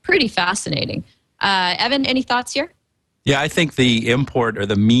it's pretty fascinating. Evan, any thoughts here? Yeah, I think the import or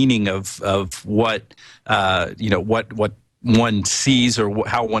the meaning of what what one sees or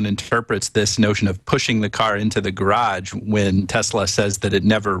how one interprets this notion of pushing the car into the garage when Tesla says that it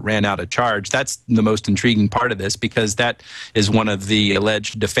never ran out of charge. That's the most intriguing part of this, because that is one of the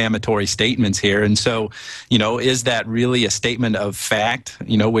alleged defamatory statements here. And so, is that really a statement of fact,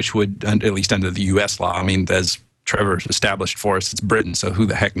 which would, at least under the U.S. law, I mean, as Trevor established for us, it's Britain, so who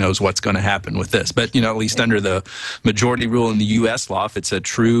the heck knows what's going to happen with this. But, at least under the majority rule in the U.S. law, if it's a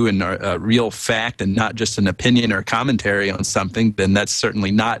true and a real fact and not just an opinion or commentary on something, then that's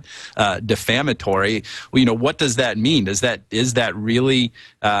certainly not defamatory. Well, what does that mean? Is that really,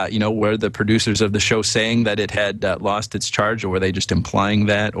 were the producers of the show saying that it had lost its charge, or were they just implying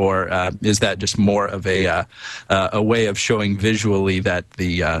that? Or is that just more of a way of showing visually that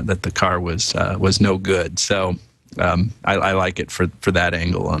the car was no good? So I like it for that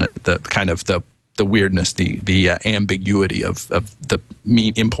angle on it, the kind of the weirdness, the ambiguity of the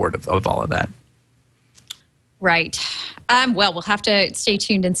import of all of that. Right. Well, we'll have to stay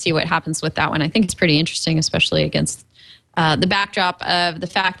tuned and see what happens with that one. I think it's pretty interesting, especially against the backdrop of the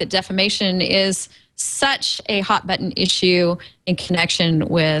fact that defamation is such a hot button issue in connection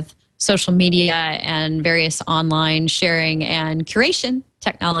with social media and various online sharing and curation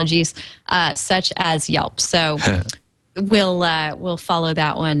technologies, such as Yelp. So we'll follow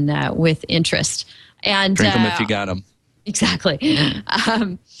that one with interest. And drink them if you got them. Exactly.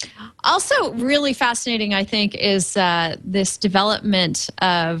 Also, really fascinating, I think, is this development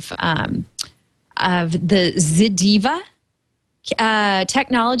of the Zediva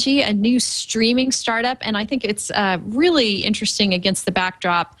technology, a new streaming startup. And I think it's really interesting against the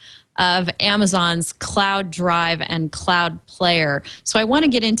backdrop of Amazon's Cloud Drive and Cloud Player. So I want to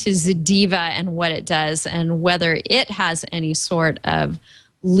get into Zediva and what it does and whether it has any sort of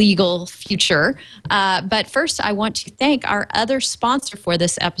legal future. But first, I want to thank our other sponsor for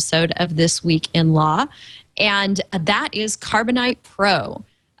this episode of This Week in Law, and that is Carbonite Pro.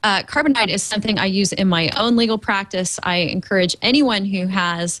 Carbonite is something I use in my own legal practice. I encourage anyone who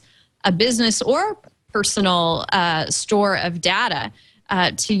has a business or personal store of data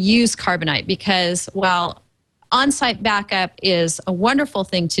to use Carbonite, because while on-site backup is a wonderful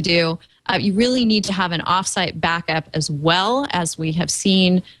thing to do, you really need to have an off-site backup as well, as we have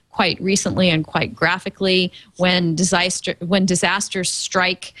seen quite recently and quite graphically. When disasters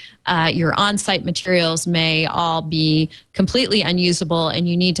strike, your on-site materials may all be completely unusable, and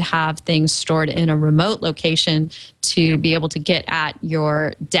you need to have things stored in a remote location to be able to get at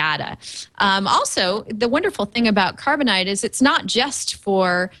your data. Also, the wonderful thing about Carbonite is it's not just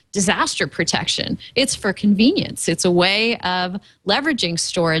for disaster protection. It's for convenience. It's a way of leveraging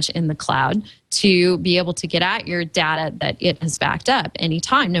storage in the cloud to be able to get at your data that it has backed up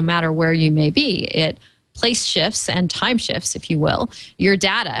anytime, no matter where you may be. It place shifts and time shifts, if you will, your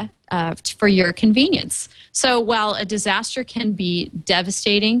data for your convenience. So while a disaster can be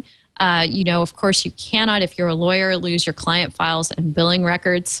devastating, of course, you cannot, if you're a lawyer, lose your client files and billing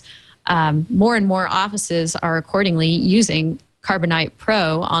records. More and more offices are accordingly using Carbonite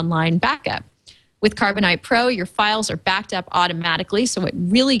Pro online backup. With Carbonite Pro, your files are backed up automatically, so it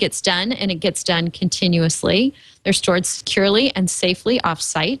really gets done, and it gets done continuously. They're stored securely and safely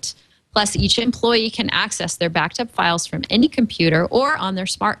off-site. Plus, each employee can access their backed up files from any computer or on their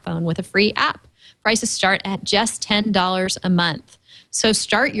smartphone with a free app. Prices start at just $10 a month. So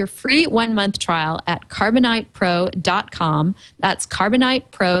start your free 1-month trial at carbonitepro.com. That's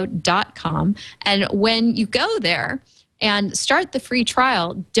carbonitepro.com. And when you go there and start the free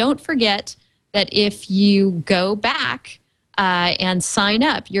trial, don't forget that if you go back and sign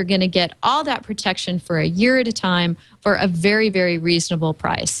up, you're going to get all that protection for a year at a time for a very, very reasonable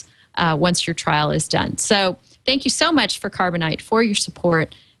price once your trial is done. So thank you so much for Carbonite for your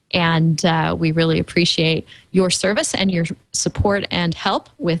support, and we really appreciate your service and your support and help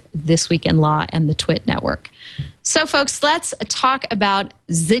with This Week in Law and the Twit Network. So folks, let's talk about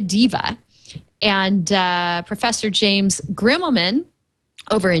Zediva. And Professor James Grimmelman,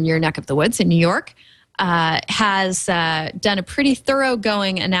 over in your neck of the woods in New York, has done a pretty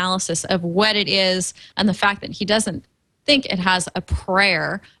thoroughgoing analysis of what it is and the fact that he doesn't think it has a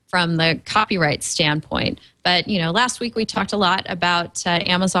prayer from the copyright standpoint. But, last week we talked a lot about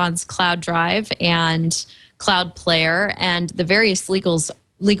Amazon's Cloud Drive and Cloud Player and the various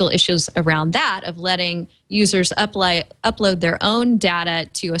legal issues around that of letting users upload their own data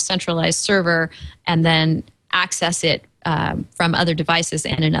to a centralized server and then access it from other devices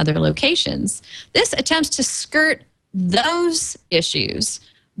and in other locations. This attempts to skirt those issues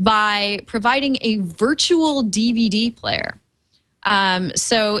by providing a virtual DVD player.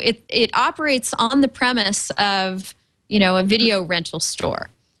 So it operates on the premise of, a video rental store.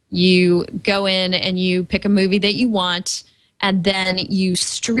 You go in and you pick a movie that you want, and then you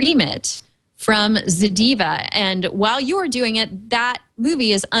stream it from Zediva. And while you are doing it, that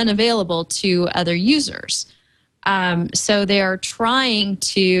movie is unavailable to other users. So they are trying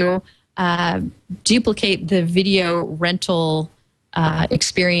to duplicate the video rental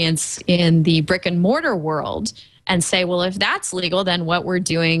experience in the brick and mortar world and say, well, if that's legal, then what we're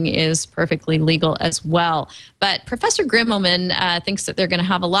doing is perfectly legal as well. But Professor Grimmelman thinks that they're going to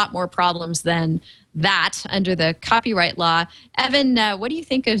have a lot more problems than that under the copyright law. Evan, what do you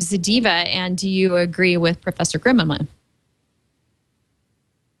think of Zediva, and do you agree with Professor Grimmelman?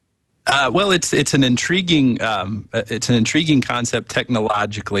 Well, it's an intriguing concept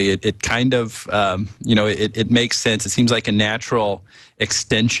technologically. It kind of it makes sense. It seems like a natural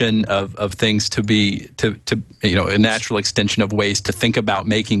extension of things a natural extension of ways to think about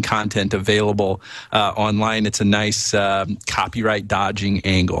making content available online. It's a nice copyright dodging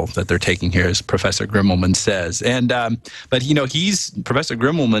angle that they're taking here, as Professor Grimmelman says. And but Professor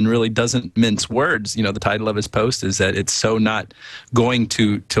Grimmelman really doesn't mince words. The title of his post is that it's so not going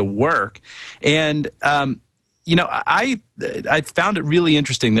to work. And I found it really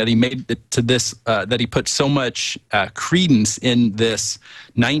interesting that he made it to this, that he put so much credence in this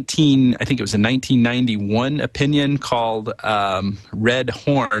I think it was a 1991 opinion called Red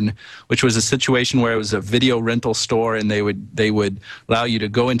Horn, which was a situation where it was a video rental store, and they would allow you to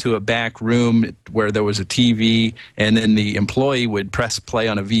go into a back room where there was a TV, and then the employee would press play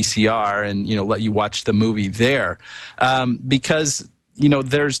on a VCR and let you watch the movie there, because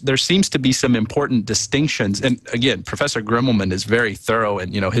there seems to be some important distinctions. And again, Professor Grimmelman is very thorough,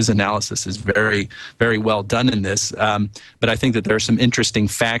 and his analysis is very, very well done in this. But I think that there are some interesting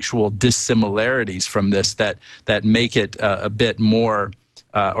factual dissimilarities from this that make it a bit more,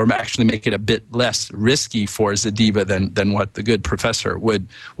 or actually make it a bit less risky for Zediva than what the good professor would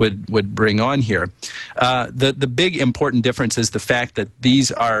bring on here. The big important difference is the fact that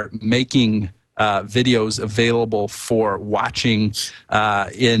these are making videos available for watching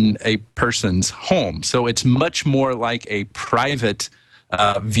in a person's home. So it's much more like a private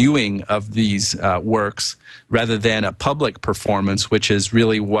viewing of these works rather than a public performance, which is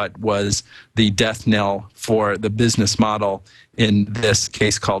really what was the death knell for the business model in this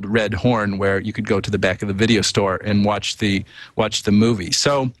case called Red Horn, where you could go to the back of the video store and watch the movie.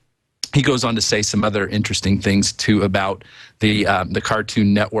 So he goes on to say some other interesting things too about the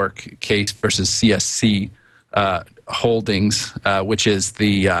Cartoon Network case versus CSC Holdings, which is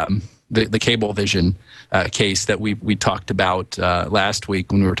the Cablevision case that we talked about last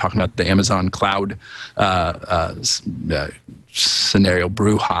week when we were talking about the Amazon cloud scenario,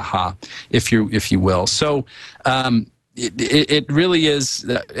 brouhaha, if you will. So. It really is.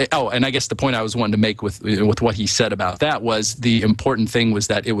 And I guess the point I was wanting to make with what he said about that was the important thing was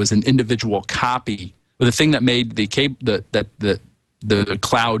that it was an individual copy. The thing that made the cloud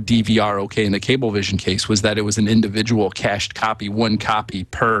DVR okay in the Cablevision case was that it was an individual cached copy, one copy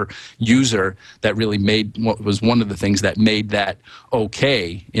per user, that really made what was one of the things that made that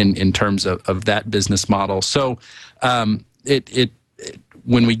okay in terms of that business model. So when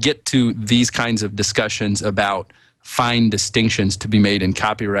we get to these kinds of discussions about fine distinctions to be made in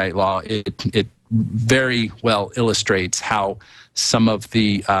copyright law, it very well illustrates how some of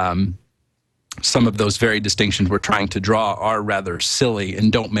those very distinctions we're trying to draw are rather silly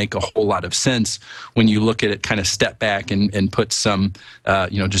and don't make a whole lot of sense when you look at it, kind of step back and put some,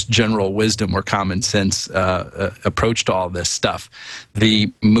 just general wisdom or common sense approach to all this stuff.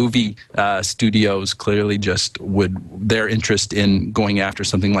 The movie studios clearly their interest in going after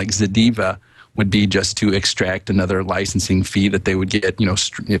something like Zediva would be just to extract another licensing fee that they would get,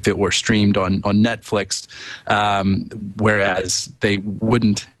 if it were streamed on Netflix, whereas they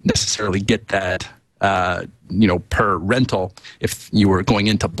wouldn't necessarily get that, per rental if you were going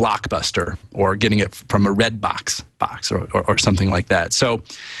into Blockbuster or getting it from a Redbox box or something like that. So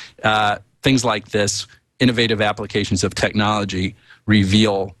things like this, innovative applications of technology,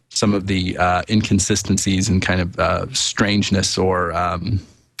 reveal some of the inconsistencies and kind of strangeness or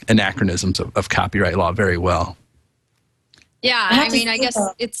anachronisms of copyright law very well. Yeah, I mean, I guess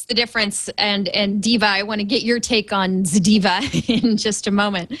it's the difference. And Deva, I want to get your take on Zediva in just a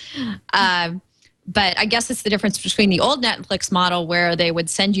moment. But I guess it's the difference between the old Netflix model where they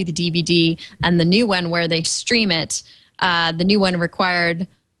would send you the DVD and the new one where they stream it. The new one required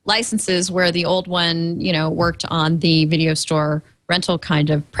licenses where the old one, worked on the video store rental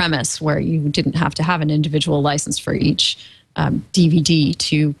kind of premise where you didn't have to have an individual license for each DVD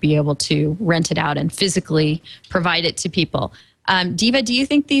to be able to rent it out and physically provide it to people. Deva, do you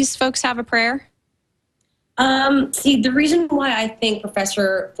think these folks have a prayer? See, the reason why I think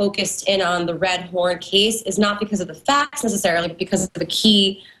Professor focused in on the Red Horn case is not because of the facts necessarily, but because of the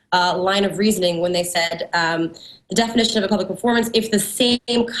key line of reasoning when they said the definition of a public performance, if the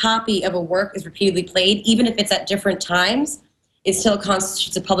same copy of a work is repeatedly played, even if it's at different times, it still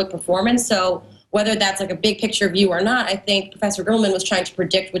constitutes a public performance. So whether that's like a big picture view or not, I think Professor Grillman was trying to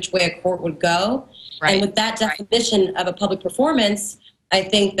predict which way a court would go. Right. And with that definition of a public performance, I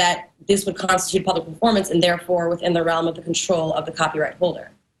think that this would constitute public performance and therefore within the realm of the control of the copyright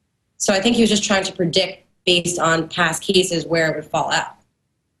holder. So I think he was just trying to predict based on past cases where it would fall out.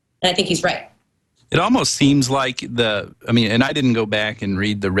 And I think he's right. It almost seems like and I didn't go back and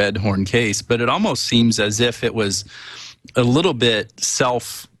read the Red Horn case, but it almost seems as if it was a little bit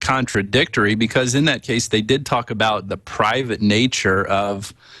self-contradictory, because in that case they did talk about the private nature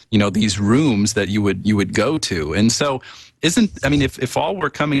of these rooms that you would go to. And so I mean, if all we're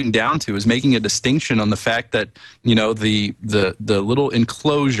coming down to is making a distinction on the fact that, you know, the little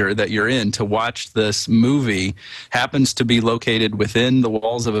enclosure that you're in to watch this movie happens to be located within the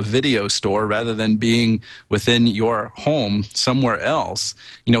walls of a video store rather than being within your home somewhere else,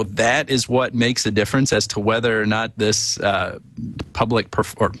 you know, that is what makes a difference as to whether or not this I'm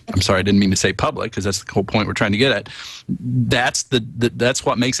sorry, I didn't mean to say public, because that's the whole point we're trying to get at. That's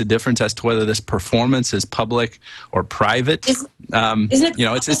what makes a difference as to whether this performance is public or private. Isn't it, you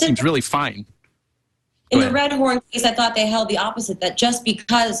know, it seems really fine. In the Red Horn case, I thought they held the opposite, that just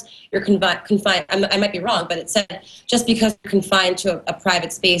because you're confined, I might be wrong, but it said just because you're confined to a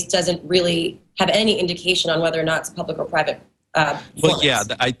private space doesn't really have any indication on whether or not it's public or private. Well, yeah,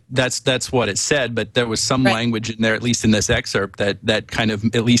 that's what it said, but there was some language in there, at least in this excerpt, that kind of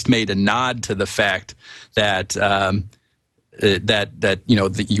at least made a nod to the fact that that you know,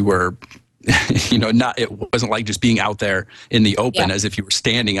 that you were, you know, it wasn't like just being out there in the open, as if you were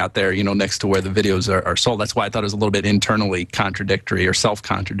standing out there, you know, next to where the videos are sold. That's why I thought it was a little bit internally contradictory or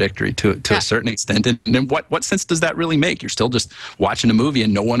self-contradictory to a certain extent. And then what sense does that really make? You're still just watching a movie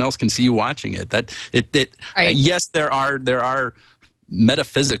and no one else can see you watching it. Yes, there are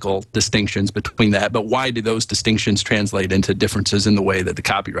metaphysical distinctions between that, but why do those distinctions translate into differences in the way that the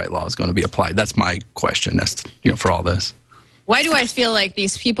copyright law is going to be applied? That's my question. That's, you know, for all this. Why do I feel like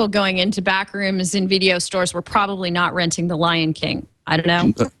these people going into back rooms in video stores were probably not renting The Lion King? I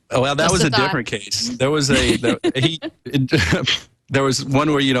don't know. Well, that was a different case. There was there was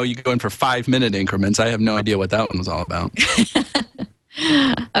one where, you know, you go in for 5-minute increments. I have no idea what that one was all about.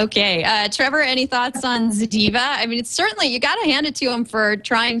 Okay. Trevor, any thoughts on Zediva? I mean, it's certainly, you got to hand it to him for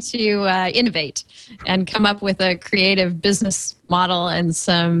trying to innovate and come up with a creative business model and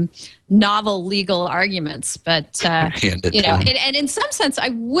some novel legal arguments. But, you know, and in some sense, I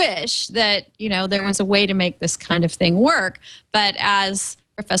wish that, you know, there was a way to make this kind of thing work. But as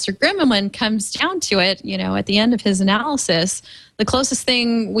Professor Grimmelman comes down to it, you know, at the end of his analysis, the closest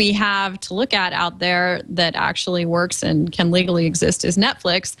thing we have to look at out there that actually works and can legally exist is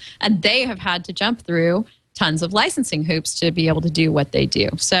Netflix, and they have had to jump through tons of licensing hoops to be able to do what they do.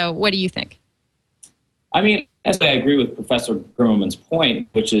 So what do you think? I mean, I agree with Professor Grimmelman's point,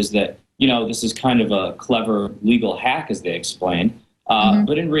 which is that, you know, this is kind of a clever legal hack, as they explained.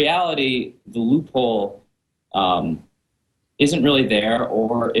 But in reality, the loophole isn't really there,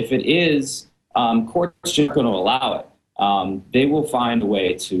 or if it is, courts just going to allow it. They will find a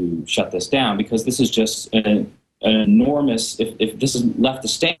way to shut this down, because this is just an enormous, if this is left to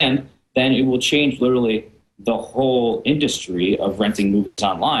stand, then it will change literally the whole industry of renting movies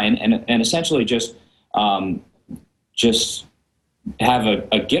online, and essentially just have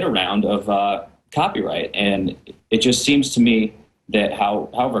a get around of copyright. And it just seems to me that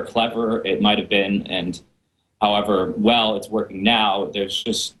however clever it might have been and however well it's working now, there's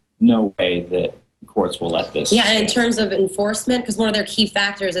just no way that courts will let this. Yeah, and in terms of enforcement, because one of their key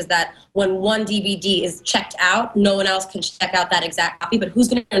factors is that when one DVD is checked out, no one else can check out that exact copy, but who's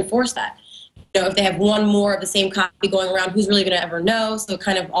going to enforce that? You know, if they have one more of the same copy going around, who's really going to ever know? So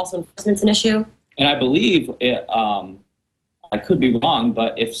kind of also enforcement's an issue. And I believe, I could be wrong,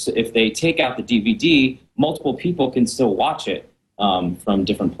 but if they take out the DVD, multiple people can still watch it from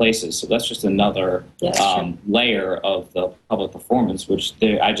different places. So that's just another layer of the public performance, which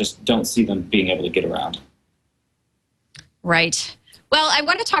I just don't see them being able to get around. Right. Well, I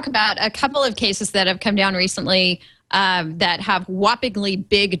want to talk about a couple of cases that have come down recently that have whoppingly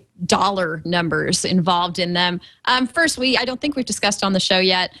big dollar numbers involved in them. First, I don't think we've discussed on the show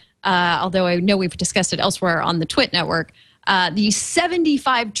yet, although I know we've discussed it elsewhere on the Twit network, the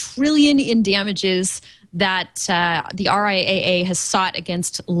 $75 trillion in damages that the RIAA has sought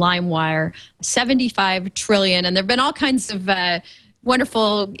against LimeWire. $75 trillion, and there have been all kinds of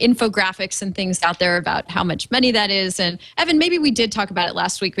wonderful infographics and things out there about how much money that is. And Evan, maybe we did talk about it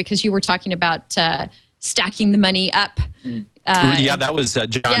last week because you were talking about stacking the money up. Yeah, that was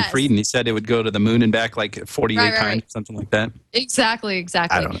John Frieden. He said it would go to the moon and back like 48 times, something like that. Exactly.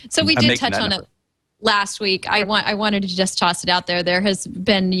 So we did touch on it last week. I wanted to just toss it out there. There has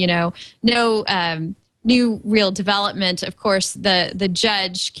been, you know, no new real development. Of course, the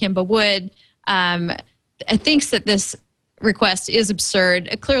judge, Kimba Wood, thinks that this request is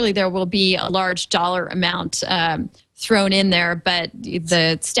absurd. Clearly, there will be a large dollar amount thrown in there, but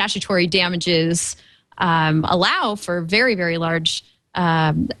the statutory damages allow for very, very large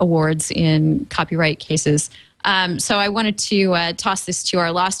awards in copyright cases. So I wanted to toss this to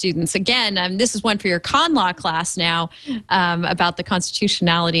our law students. Again, this is one for your con law class now about the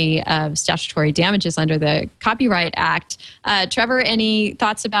constitutionality of statutory damages under the Copyright Act. Trevor, any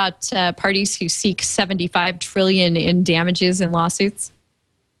thoughts about parties who seek $75 trillion in damages in lawsuits?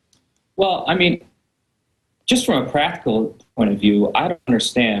 Well, I mean, just from a practical point of view, I don't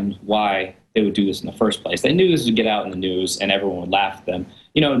understand why they would do this in the first place. They knew this would get out in the news and everyone would laugh at them.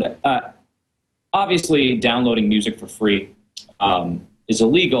 Obviously, downloading music for free is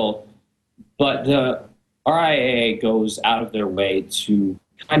illegal, but the RIAA goes out of their way to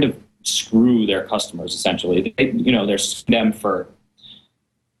kind of screw their customers, essentially. They're suing them for,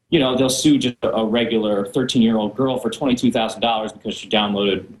 they'll sue just a regular 13-year-old girl for $22,000 because she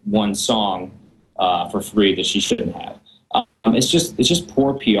downloaded one song for free that she shouldn't have. It's just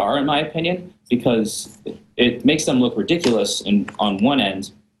poor PR, in my opinion, because it makes them look ridiculous on one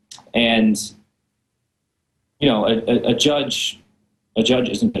end, and a judge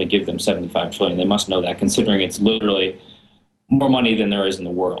isn't going to give them $75 trillion. They must know that, considering it's literally more money than there is in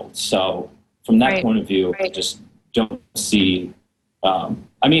the world. So from that point of view, I just don't see.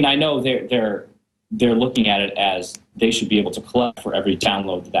 I know they're looking at it as they should be able to collect for every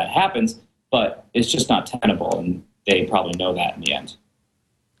download that happens, but it's just not tenable, and they probably know that in the end.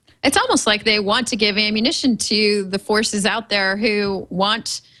 It's almost like they want to give ammunition to the forces out there who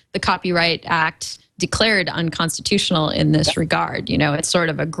want the Copyright Act declared unconstitutional in this regard. It's sort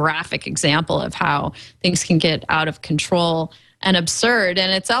of a graphic example of how things can get out of control and absurd.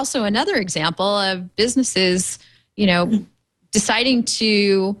 And it's also another example of businesses, deciding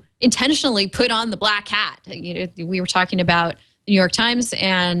to intentionally put on the black hat. We were talking about the New York Times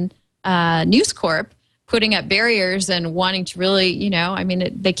and News Corp putting up barriers and wanting to really,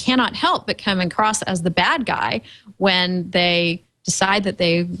 they cannot help but come across as the bad guy when they decide that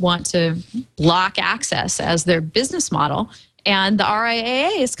they want to block access as their business model. And the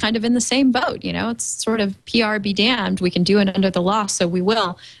RIAA is kind of in the same boat. It's sort of PR be damned. We can do it under the law, so we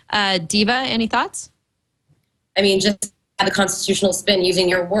will. Deva, any thoughts? Just the constitutional spin, using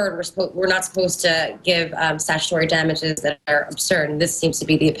your word, we're not supposed to give statutory damages that are absurd, and this seems to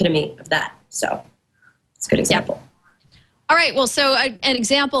be the epitome of that. So it's a good example. Yeah. All right, well, so an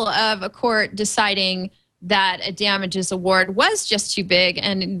example of a court deciding that a damages award was just too big,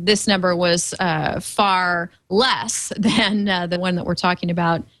 and this number was far less than the one that we're talking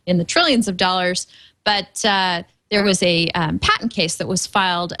about in the trillions of dollars. But there was a patent case that was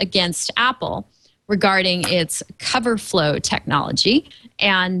filed against Apple regarding its cover flow technology.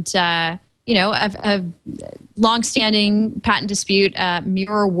 And, a longstanding patent dispute,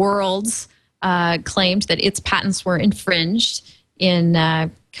 Mirror Worlds claimed that its patents were infringed in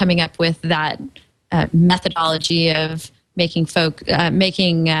coming up with that methodology of making text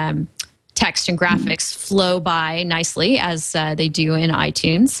and graphics flow by nicely as they do in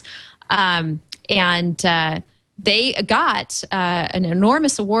iTunes. They got an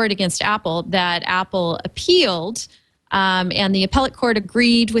enormous award against Apple that Apple appealed, and the appellate court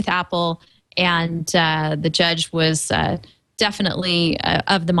agreed with Apple, and the judge was definitely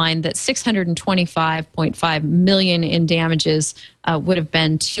of the mind that $625.5 million in damages would have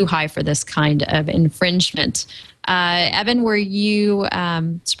been too high for this kind of infringement. Evan, were you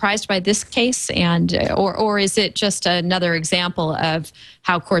surprised by this case, or is it just another example of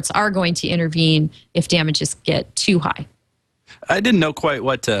how courts are going to intervene if damages get too high? I didn't know quite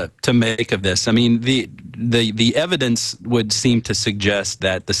what to make of this. The evidence would seem to suggest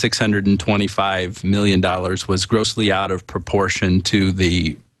that the $625 million was grossly out of proportion to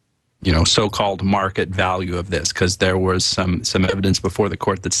the so-called market value of this, because there was some evidence before the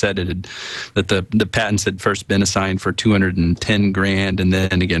court that said that the patents had first been assigned for $210,000 and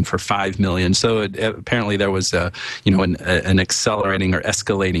then again for $5 million. So apparently there was an accelerating or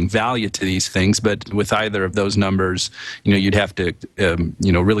escalating value to these things. But with either of those numbers, you'd have to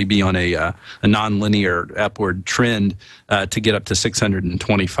really be on a nonlinear upward trend to get up to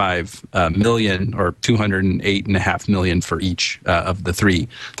 $625 million or $208.5 million for each of the three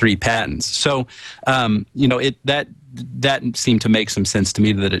patents. So, that seemed to make some sense to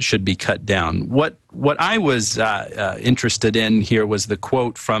me that it should be cut down. What I was interested in here was the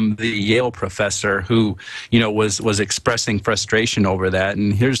quote from the Yale professor who, was expressing frustration over that.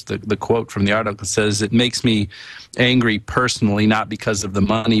 And here's the quote from the article. It says, "It makes me angry personally, not because of the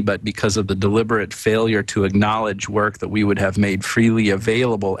money, but because of the deliberate failure to acknowledge work that we would have made freely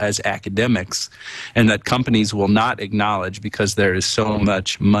available as academics, and that companies will not acknowledge because there is so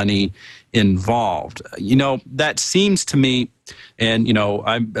much money involved." That seems to me, and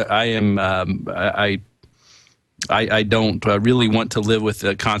I I don't really want to live with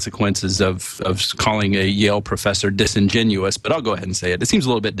the consequences of calling a Yale professor disingenuous, but I'll go ahead and say it. It seems a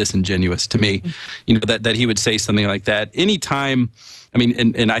little bit disingenuous to me, that he would say something like that. Anytime, I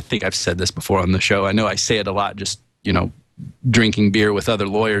mean, and I think I've said this before on the show. I know I say it a lot, just, drinking beer with other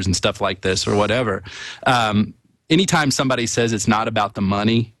lawyers and stuff like this or whatever. Anytime somebody says it's not about the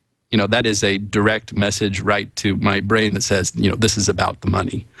money, that is a direct message right to my brain that says, this is about the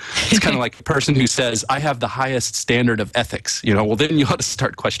money. It's kind of like a person who says, I have the highest standard of ethics. Well, then you ought to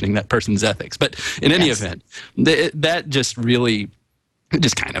start questioning that person's ethics. But in any event, that just really,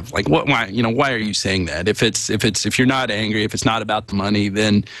 just kind of like, why are you saying that? If you're not angry, if it's not about the money,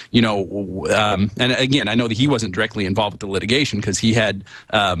 then, and again, I know that he wasn't directly involved with the litigation because he had,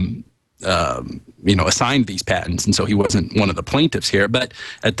 assigned these patents, and so he wasn't one of the plaintiffs here. But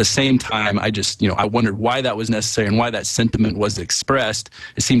at the same time, I just, I wondered why that was necessary and why that sentiment was expressed.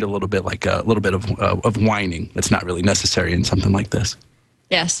 It seemed a little bit like a little bit of whining that's not really necessary in something like this.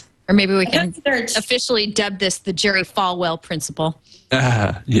 Yes, or maybe we can officially dub this the Jerry Falwell principle.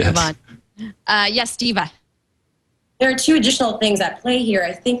 Yes. Move on. Yes, Deva. There are two additional things at play here.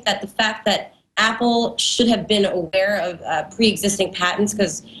 I think that the fact that Apple should have been aware of pre-existing patents,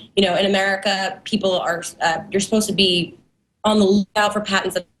 because in America, people are you're supposed to be on the lookout for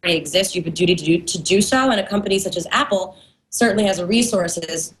patents that already exist. You have a duty to do so, and a company such as Apple certainly has the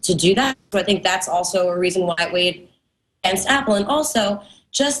resources to do that. So I think that's also a reason why it weighed against Apple. And also,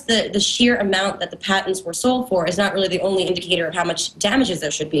 just the sheer amount that the patents were sold for is not really the only indicator of how much damages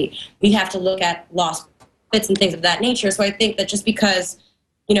there should be. We have to look at lost profits and things of that nature. So I think that just because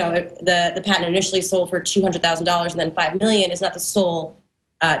the patent initially sold for $200,000 and then $5 million is not the sole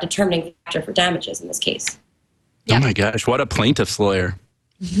determining factor for damages in this case. Yep. Oh my gosh, what a plaintiff's lawyer.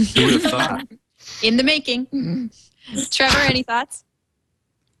 Who would have thought? In the making. Trevor, any thoughts?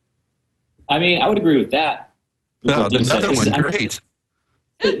 I mean, I would agree with that. Oh, another one, great.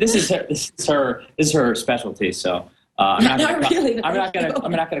 This is her specialty, so I'm not going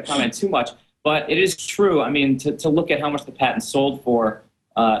to comment too much. But it is true. I mean, to look at how much the patent sold for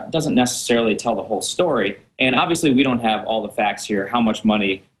doesn't necessarily tell the whole story. And obviously, we don't have all the facts here. How much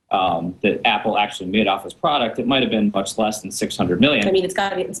money that Apple actually made off this product? It might have been much less than $600 million. I mean,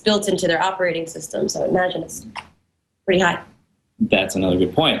 it's built into their operating system, so I imagine it's pretty high. That's another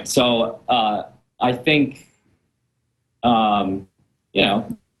good point. So I think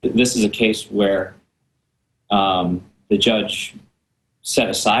this is a case where the judge set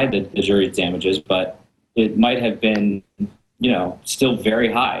aside the jury's damages, but it might have been, still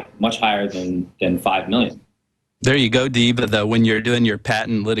very high, much higher than $5 million. There you go, Deva. Though when you're doing your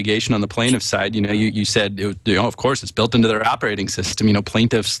patent litigation on the plaintiff side, you said, of course, it's built into their operating system.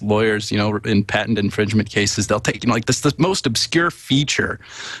 Plaintiffs, lawyers, in patent infringement cases, they'll take, the most obscure feature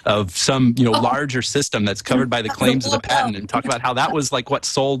of some, larger system that's covered by the claims of the patent, and talk about how that was like what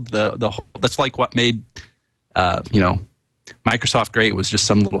sold the whole. That's like what made, Microsoft great, was just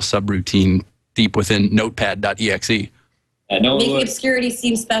some little subroutine deep within Notepad.exe. Making obscurity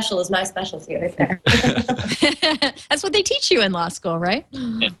seem special is my specialty right there. That's what they teach you in law school, right?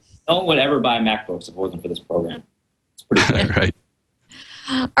 Yeah. No one would ever buy MacBooks if it wasn't for this program. It's pretty clear. Right.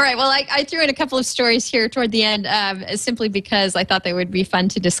 All right. Well, I threw in a couple of stories here toward the end simply because I thought they would be fun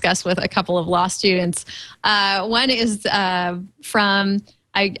to discuss with a couple of law students. One is from...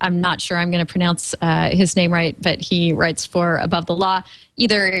 I'm not sure I'm going to pronounce his name right, but he writes for Above the Law,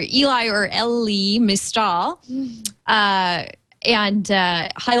 either Eli or Ellie Mistal, and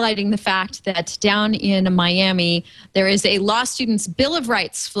highlighting the fact that down in Miami, there is a law student's Bill of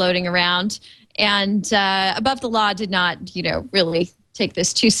Rights floating around, and Above the Law did not, really take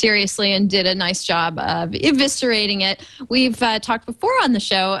this too seriously and did a nice job of eviscerating it. We've talked before on the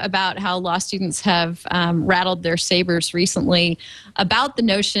show about how law students have rattled their sabers recently about the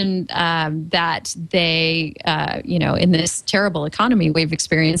notion that they, in this terrible economy we've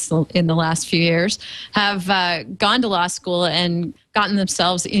experienced in the last few years, have gone to law school and gotten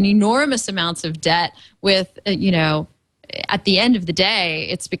themselves in enormous amounts of debt with, at the end of the day,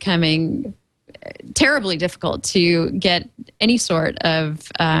 it's becoming terribly difficult to get any sort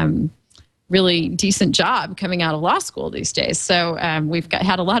of really decent job coming out of law school these days. So we've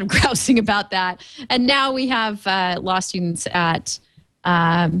had a lot of grousing about that. And now we have law students at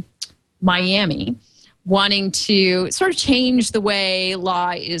Miami wanting to sort of change the way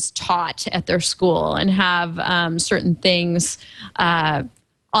law is taught at their school and have certain things on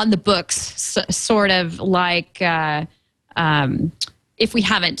the books, sort of like... if we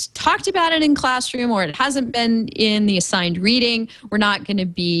haven't talked about it in classroom or it hasn't been in the assigned reading, we're not going to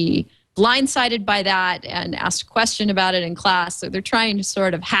be blindsided by that and asked a question about it in class. So they're trying to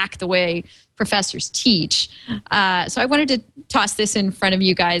sort of hack the way professors teach. So I wanted to toss this in front of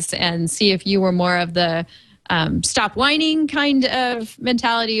you guys and see if you were more of the stop whining kind of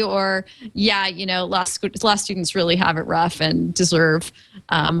mentality, or law students really have it rough and deserve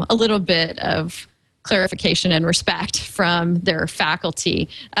a little bit of clarification and respect from their faculty.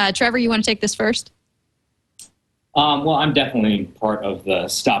 Trevor, you want to take this first? Well, I'm definitely part of the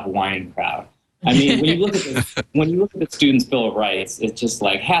stop whining crowd. I mean, when you look at the Students' Bill of Rights, it's just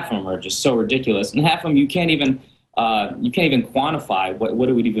like half of them are just so ridiculous, and half of them you can't even quantify what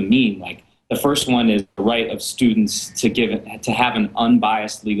it would even mean. Like, the first one is the right of students to have an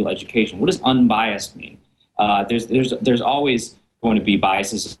unbiased legal education. What does unbiased mean? There's always going to be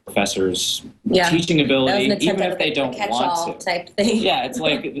biases in professors' teaching ability, even if they don't want to. Type thing. Yeah, it's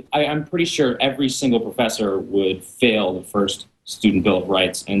like I'm pretty sure every single professor would fail the first Student Bill of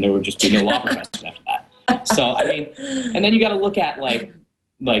Rights, and there would just be no law professors after that. So I mean, and then you got to look at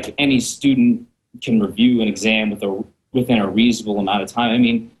like any student can review an exam within a reasonable amount of time. I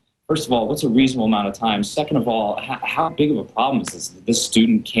mean, first of all, what's a reasonable amount of time? Second of all, how big of a problem is this? This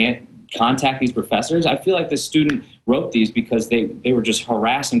student can't contact these professors? I feel like the student wrote these because they were just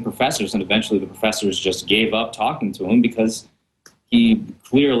harassing professors, and eventually the professors just gave up talking to him because he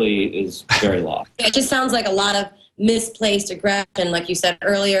clearly is very lost. It just sounds like a lot of misplaced aggression, like you said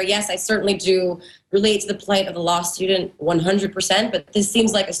earlier. Yes, I certainly do relate to the plight of the law student 100%, but this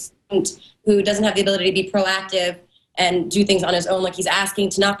seems like a student who doesn't have the ability to be proactive and do things on his own. Like, he's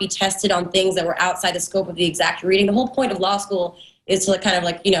asking to not be tested on things that were outside the scope of the exact reading. The whole point of law school is to kind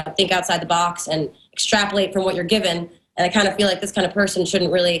of think outside the box and extrapolate from what you're given. And I kind of feel like this kind of person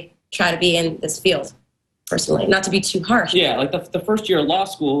shouldn't really try to be in this field, personally, not to be too harsh. Yeah, like the first year of law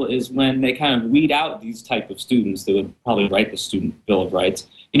school is when they kind of weed out these type of students that would probably write the Student Bill of Rights.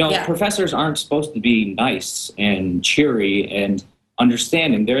 Professors aren't supposed to be nice and cheery and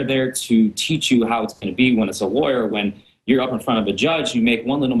understanding. They're there to teach you how it's going to be when it's a lawyer. When you're up in front of a judge, you make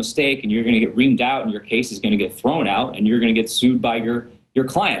one little mistake and you're going to get reamed out, and your case is going to get thrown out, and you're going to get sued by your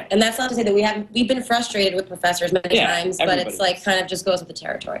client. And that's not to say that we've been frustrated with professors many times, but it's like kind of just goes with the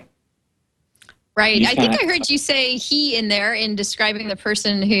territory. Right. I think I heard you say he in there in describing the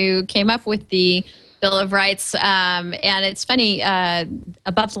person who came up with the Bill of Rights. And it's funny,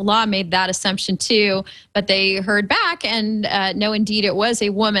 Above the Law made that assumption too, but they heard back, and no, indeed, it was a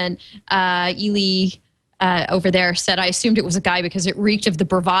woman. Ely over there said, I assumed it was a guy because it reeked of the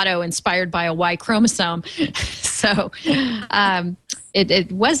bravado inspired by a Y chromosome. So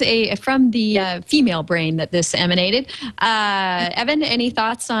it was from the female brain that this emanated. Evan, any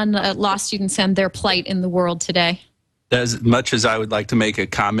thoughts on law students and their plight in the world today? As much as I would like to make a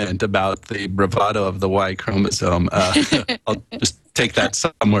comment about the bravado of the Y chromosome, I'll just take that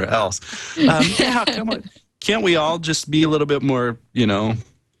somewhere else. Can't we all just be a little bit more,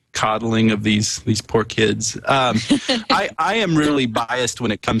 coddling of these poor kids? I am really biased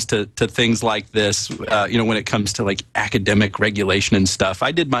when it comes to things like this, when it comes to like academic regulation and stuff.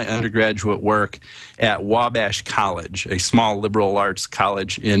 I did my undergraduate work at Wabash College, a small liberal arts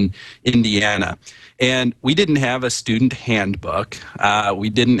college in Indiana. And we didn't have a student handbook. We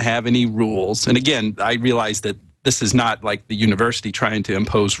didn't have any rules. And again, I realized that this is not like the university trying to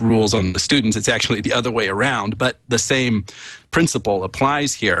impose rules on the students. It's actually the other way around, but the same principle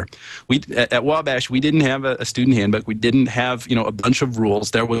applies here. At Wabash, we didn't have a student handbook. We didn't have, a bunch of rules.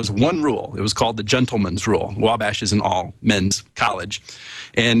 There was one rule. It was called the gentleman's rule. Wabash is an all-men's college.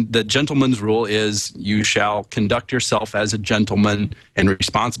 And the gentleman's rule is you shall conduct yourself as a gentleman and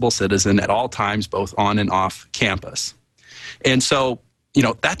responsible citizen at all times, both on and off campus. And so,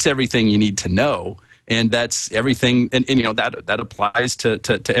 that's everything you need to know. And that's everything, and that applies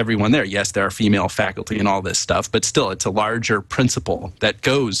to everyone there. Yes, there are female faculty and all this stuff, but still, it's a larger principle that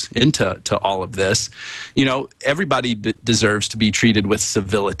goes into all of this. Everybody deserves to be treated with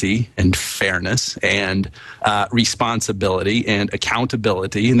civility and fairness and responsibility and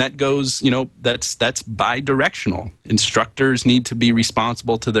accountability, and that goes, that's bi-directional. Instructors need to be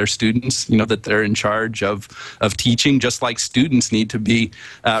responsible to their students, that they're in charge of teaching, just like students need to be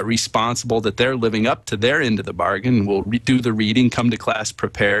responsible that they're living up to their end of the bargain. We'll do the reading, come to class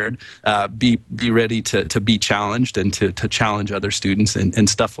prepared, be ready to be challenged and to challenge other students and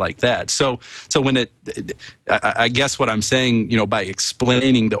stuff like that. So when I guess what I'm saying, by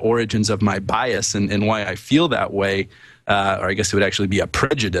explaining the origins of my bias and why I feel that way, or I guess it would actually be a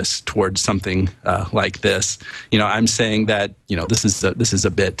prejudice towards something like this. I'm saying that this is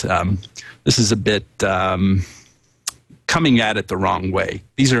a bit coming at it the wrong way.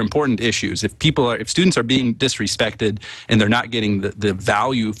 These are important issues. If students are being disrespected and they're not getting the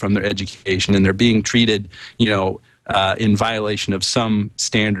value from their education, and they're being treated, in violation of some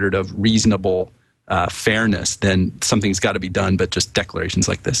standard of reasonable fairness, then something's got to be done. But just declarations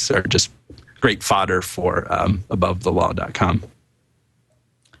like this are just great fodder for AboveTheLaw.com.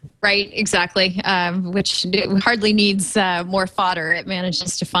 Right, exactly, which hardly needs more fodder. It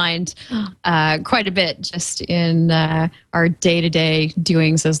manages to find quite a bit just in our day-to-day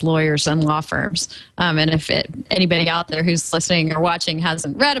doings as lawyers and law firms. And if anybody out there who's listening or watching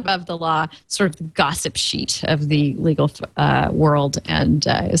hasn't read Above the Law, sort of the gossip sheet of the legal world, and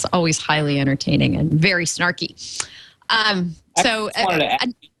is always highly entertaining and very snarky. I just wanted to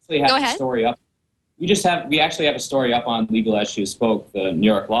actually have go a ahead. story up. We actually have a story up on Legal As She Spoke, the New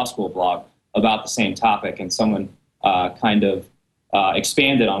York Law School blog, about the same topic, and someone kind of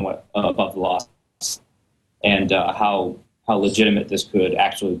expanded on what Above the Law is, and how legitimate this could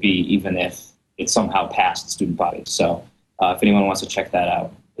actually be, even if it somehow passed student bodies. So if anyone wants to check that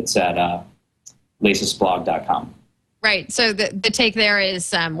out, it's at lacesblog.com. Right. So the take there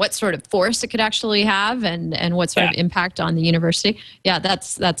is what sort of force it could actually have, and what sort of impact on the university. Yeah,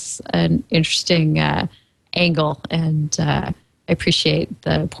 that's an interesting angle, and I appreciate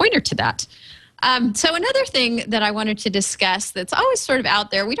the pointer to that. So another thing that I wanted to discuss that's always sort of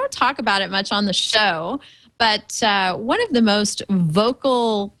out there, we don't talk about it much on the show, but one of the most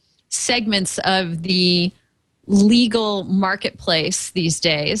vocal segments of the legal marketplace these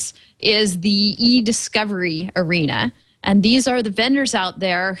days is the e-discovery arena. And these are the vendors out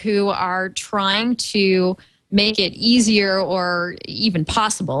there who are trying to make it easier or even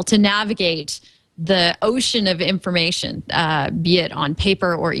possible to navigate the ocean of information, be it on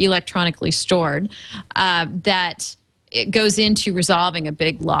paper or electronically stored, that it goes into resolving a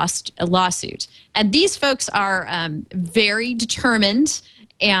big lawsuit. And these folks are very determined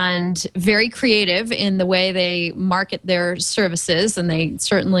and very creative in the way they market their services, and they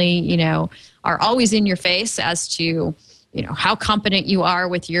certainly, are always in your face as to, how competent you are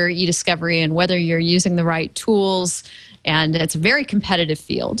with your e-discovery and whether you're using the right tools. And it's a very competitive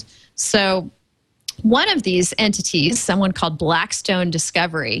field. So one of these entities, someone called Blackstone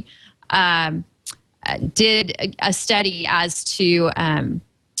Discovery, did a study as to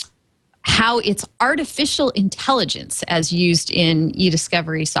how its artificial intelligence, as used in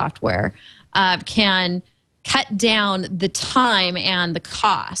e-discovery software, can cut down the time and the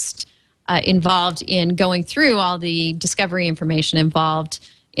cost involved in going through all the discovery information involved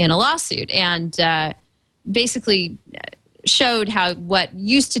in a lawsuit, and basically showed how what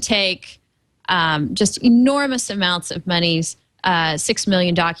used to take just enormous amounts of monies, 6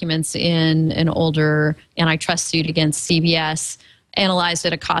 million documents in an older antitrust suit against CBS, analyzed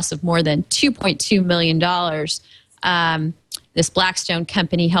at a cost of more than $2.2 million. This Blackstone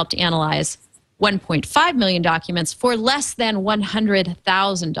company helped analyze 1.5 million documents for less than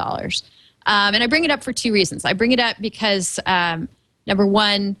 $100,000. And I bring it up for two reasons. I bring it up because, number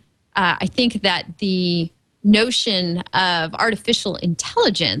one, I think that the notion of artificial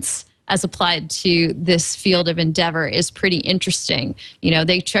intelligence as applied to this field of endeavor is pretty interesting.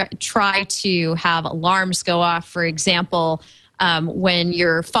 They try to have alarms go off, for example, when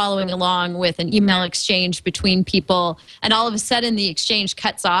you're following along with an email exchange between people, and all of a sudden the exchange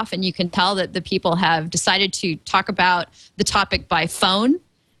cuts off, and you can tell that the people have decided to talk about the topic by phone.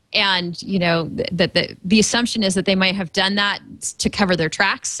 And, that the assumption is that they might have done that to cover their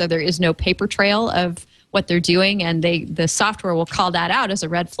tracks, so there is no paper trail of what they're doing, and the software will call that out as a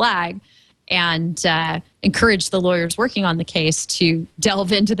red flag and encourage the lawyers working on the case to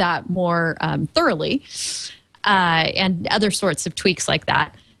delve into that more thoroughly. And other sorts of tweaks like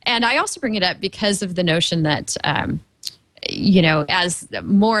that. And I also bring it up because of the notion that, as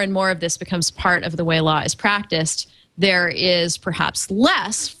more and more of this becomes part of the way law is practiced, there is perhaps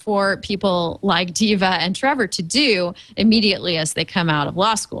less for people like Deva and Trevor to do immediately as they come out of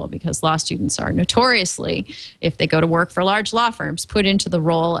law school, because law students are notoriously, if they go to work for large law firms, put into the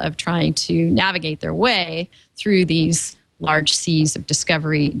role of trying to navigate their way through these large seas of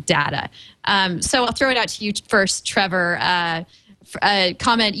discovery data. So I'll throw it out to you first, Trevor.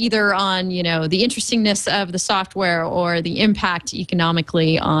 Comment either on, the interestingness of the software or the impact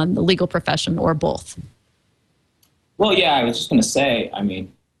economically on the legal profession, or both. Well, yeah, I was just going to say,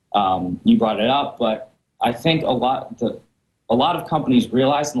 you brought it up, but I think a lot of companies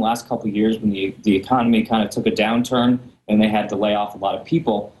realized in the last couple of years, when the economy kind of took a downturn and they had to lay off a lot of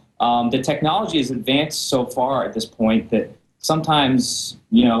people, the technology has advanced so far at this point that sometimes,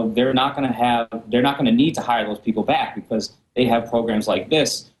 they're not going to need to hire those people back, because they have programs like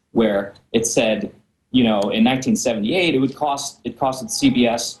this where it said, in 1978, it costed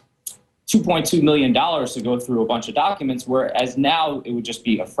CBS $2.2 million to go through a bunch of documents, whereas now it would just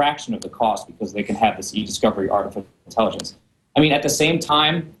be a fraction of the cost because they can have this e-discovery artificial intelligence. I mean, at the same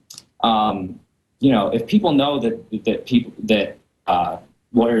time, if people know that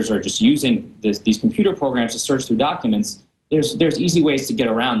lawyers are just using these computer programs to search through documents, there's easy ways to get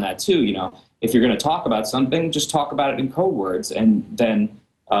around that too. If you're going to talk about something, just talk about it in code words, and then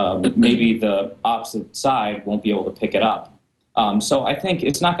maybe the opposite side won't be able to pick it up. So I think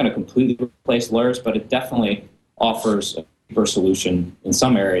it's not going to completely replace lawyers, but it definitely offers a deeper solution in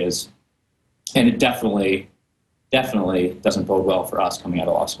some areas, and it definitely doesn't bode well for us coming out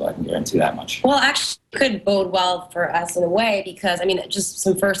of law school. I can guarantee that much. Well, actually, it could bode well for us in a way because, just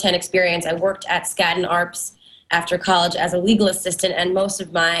some firsthand experience. I worked at Skadden Arps after college as a legal assistant, and most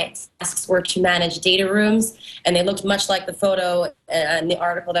of my tasks were to manage data rooms, and they looked much like the photo and the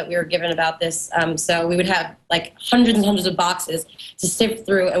article that we were given about this. So we would have like hundreds and hundreds of boxes to sift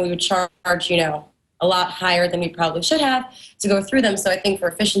through, and we would charge, a lot higher than we probably should have to go through them. So I think for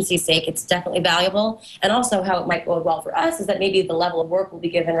efficiency's sake, it's definitely valuable. And also how it might bode well for us is that maybe the level of work we'll be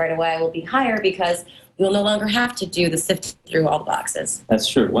given right away will be higher because we'll no longer have to do the sift through all the boxes. That's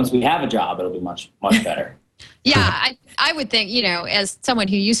true. Once we have a job, it'll be much, much better. Yeah, I would think, as someone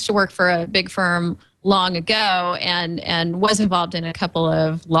who used to work for a big firm long ago and was involved in a couple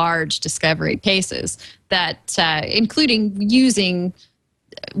of large discovery cases that including using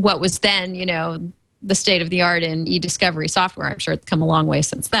what was then, the state of the art in e-discovery software. I'm sure it's come a long way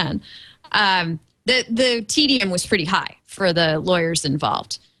since then. The tedium was pretty high for the lawyers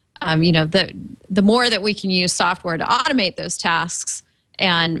involved. The more that we can use software to automate those tasks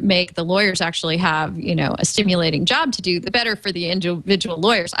and make the lawyers actually have, a stimulating job to do, the better for the individual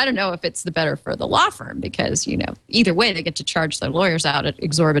lawyers. I don't know if it's the better for the law firm because, either way they get to charge their lawyers out at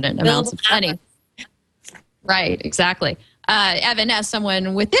exorbitant amounts of money. Right, exactly. Evan, as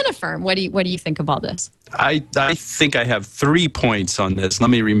someone within a firm, what do you think of all this? I think I have 3 points on this. Let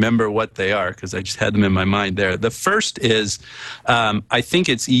me remember what they are because I just had them in my mind there. The first is I think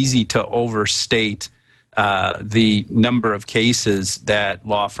it's easy to overstate the number of cases that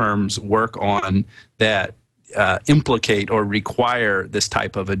law firms work on that implicate or require this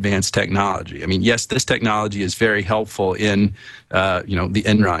type of advanced technology. I mean, yes, this technology is very helpful in, the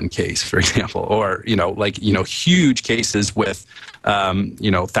Enron case, for example, or, huge cases with,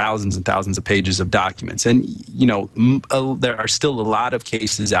 thousands and thousands of pages of documents. And, there are still a lot of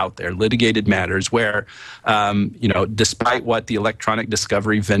cases out there, litigated matters where, despite what the electronic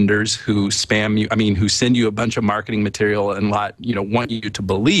discovery vendors who spam you, who send you a bunch of marketing material and want you to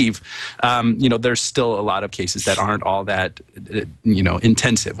believe, there's still a lot of cases that aren't all that,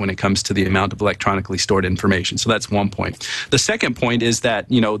 intensive when it comes to the amount of electronically stored information. So that's one point. The second point is that,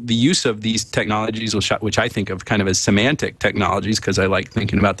 the use of these technologies, which I think of kind of as semantic technologies, because I like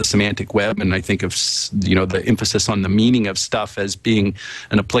thinking about the semantic web, and I think of, the emphasis on the meaning of stuff as being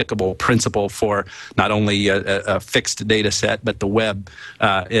an applicable principle for not only a fixed data set, but the web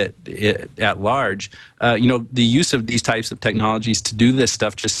at large. The use of these types of technologies to do this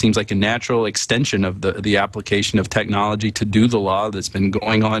stuff just seems like a natural extension of the application of technology to do the law that's been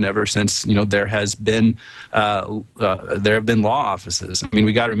going on ever since, there have been law offices.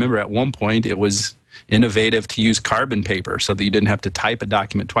 We got to remember at one point it was innovative to use carbon paper so that you didn't have to type a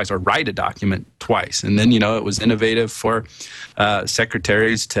document twice or write a document twice. And then, it was innovative for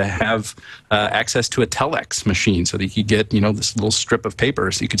secretaries to have access to a telex machine so that you could get, this little strip of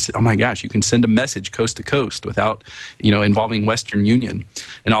paper. So you could say, oh my gosh, you can send a message coast to coast without, involving Western Union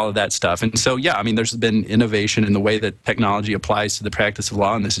and all of that stuff. And so, there's been innovation in the way that technology applies to the practice of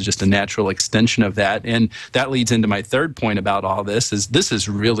law. And this is just a natural extension of that. And that leads into my third point about all this is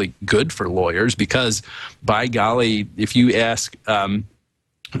really good for lawyers because by golly, if you ask, or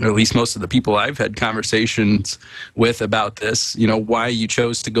at least most of the people I've had conversations with about this, why you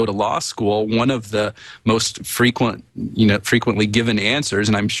chose to go to law school, one of the most frequently given answers,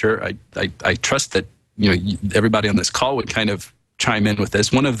 and I'm sure I trust that, everybody on this call would kind of chime in with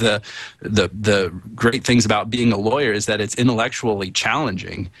this. One of the great things about being a lawyer is that it's intellectually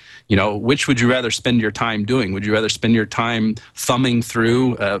challenging. Which would you rather spend your time doing? Would you rather spend your time thumbing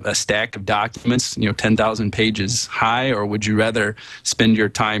through a stack of documents, 10,000 pages high, or would you rather spend your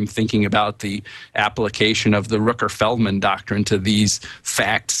time thinking about the application of the Rooker-Feldman doctrine to these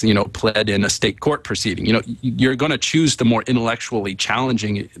facts, pled in a state court proceeding? You're going to choose the more intellectually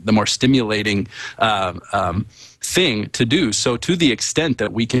challenging, the more stimulating thing to do. So to the extent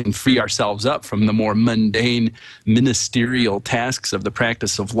that we can free ourselves up from the more mundane ministerial tasks of the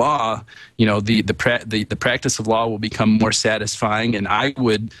practice of law, you know, the practice of law will become more satisfying. And I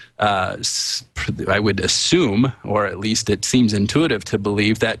would assume, or at least it seems intuitive to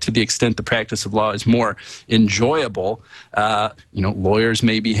believe, that to the extent the practice of law is more enjoyable, you know, lawyers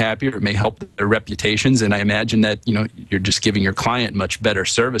may be happier. It may help their reputations. And I imagine that, you know, you're just giving your client much better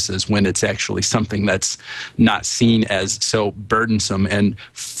services when it's actually something that's not seen as so burdensome and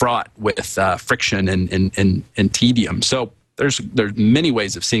fraught with friction and tedium. So there's many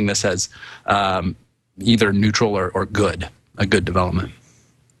ways of seeing this as either neutral or good, a good development.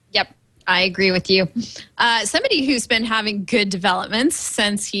 Yep, I agree with you. Somebody who's been having good developments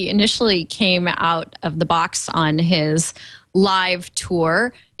since he initially came out of the box on his live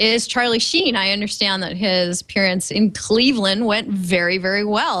tour is Charlie Sheen. I understand that his appearance in Cleveland went very, very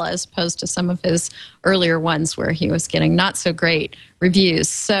well, as opposed to some of his earlier ones where he was getting not so great reviews.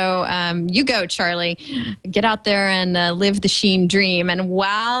 So you go, Charlie. Get out there and live the Sheen dream. And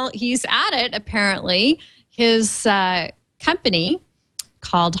while he's at it, apparently, his company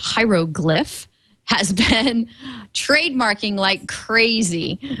called Hieroglyph has been trademarking like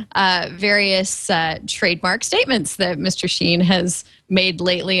crazy various trademark statements that Mr. Sheen has made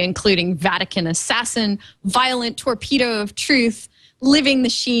lately, including Vatican assassin, violent torpedo of truth, living the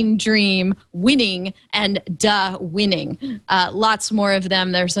Sheen dream, winning, and winning. Lots more of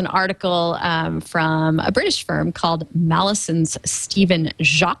them. There's an article from a British firm called Mallison's Stephen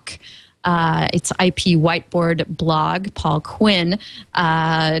Jacques. It's IP Whiteboard blog. Paul Quinn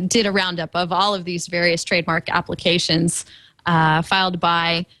did a roundup of all of these various trademark applications filed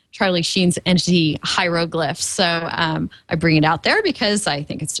by Charlie Sheen's entity Hieroglyph. So I bring it out there because I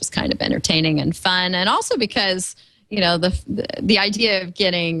think it's just kind of entertaining and fun, and also because, you know, the idea of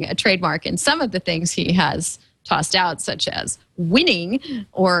getting a trademark in some of the things he has tossed out, such as winning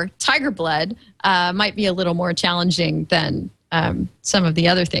or tiger blood, might be a little more challenging than some of the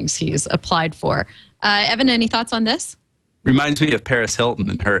other things he's applied for. Evan, any thoughts on this? Reminds me of Paris Hilton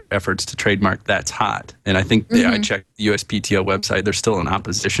and her efforts to trademark "That's Hot." And I think I checked the USPTO website. There's still an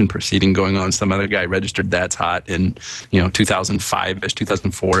opposition proceeding going on. Some other guy registered "That's Hot" in 2005-ish,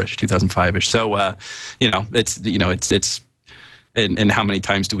 2004-ish, 2005-ish. So it's and how many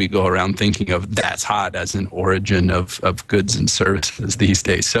times do we go around thinking of "That's Hot" as an origin of goods and services these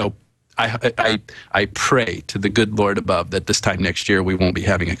days? So I pray to the good Lord above that this time next year we won't be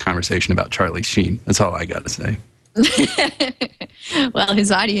having a conversation about Charlie Sheen. That's all I got to say. Well,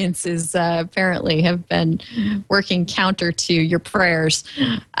 his audiences apparently have been working counter to your prayers.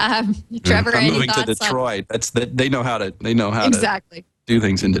 Trevor, I'm any moving to thoughts Detroit. They know how to exactly do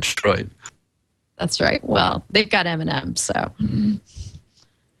things in Detroit. That's right. Well, they've got Eminem, so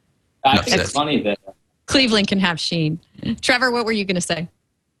I think it's funny that Cleveland can have Sheen. Trevor, what were you going to say?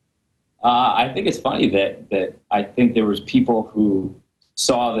 I think it's funny that I think there was people who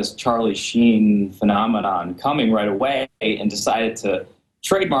saw this Charlie Sheen phenomenon coming right away and decided to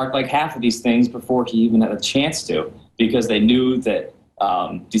trademark like half of these things before he even had a chance to, because they knew that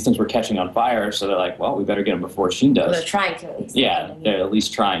these things were catching on fire. So they're like, well, we better get them before Sheen does. Well, they're trying to, at least. Yeah, they're at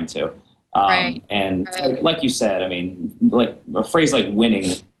least trying to. Right. And like you said, I mean, like a phrase like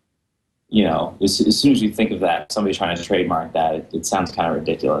winning, you know, as soon as you think of that, somebody trying to trademark that, it sounds kind of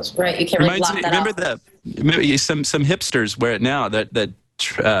ridiculous. Right, you can't really block that Remember some hipsters wear it now, that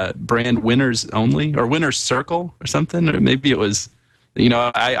brand Winners Only or Winners Circle or something, or maybe it was,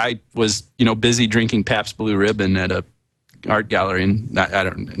 I was, busy drinking Pabst Blue Ribbon at a art gallery, and I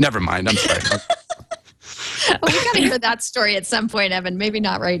don't, never mind, I'm sorry. We got to hear that story at some point, Evan. Maybe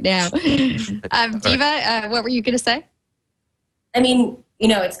not right now. Deva, what were you going to say? I mean,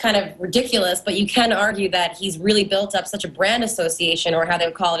 it's kind of ridiculous, but you can argue that he's really built up such a brand association, or how they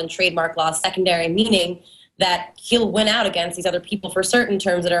would call it in trademark law, secondary meaning, that he'll win out against these other people for certain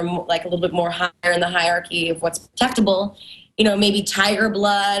terms that are like a little bit more higher in the hierarchy of what's protectable. Maybe tiger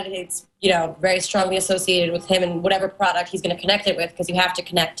blood, it's, very strongly associated with him and whatever product he's going to connect it with, because you have to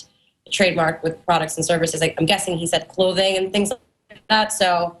connect the trademark with products and services. Like, I'm guessing he said clothing and things like that.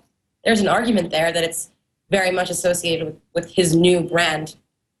 So there's an argument there that it's very much associated with his new brand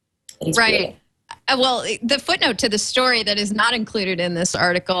that he's creating. Well, the footnote to the story that is not included in this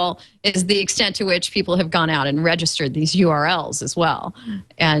article is the extent to which people have gone out and registered these URLs as well.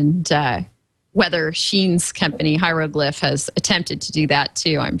 And whether Sheen's company, Hieroglyph, has attempted to do that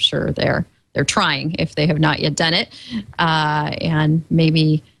too. I'm sure they're trying if they have not yet done it. And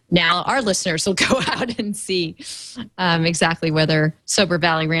maybe now our listeners will go out and see exactly whether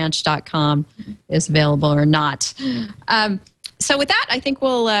SoberValleyRanch.com is available or not. So with that, I think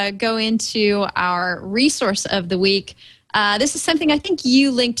we'll go into our resource of the week. This is something I think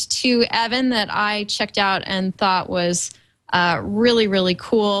you linked to, Evan, that I checked out and thought was really, really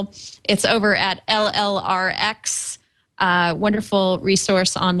cool. It's over at LLRX, wonderful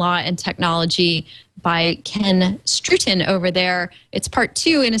resource on law and technology by Ken Struton over there. It's part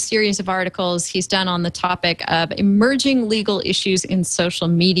 2 in a series of articles he's done on the topic of emerging legal issues in social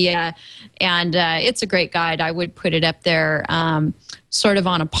media. And it's a great guide. I would put it up there sort of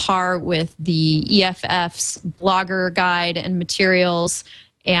on a par with the EFF's blogger guide and materials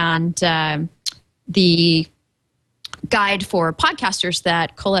and the guide for podcasters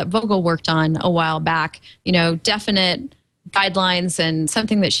that Colette Vogel worked on a while back. You know, definite guidelines and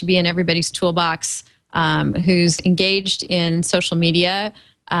something that should be in everybody's toolbox who's engaged in social media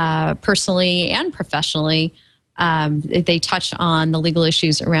personally and professionally. They touch on the legal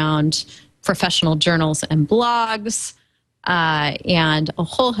issues around professional journals and blogs and a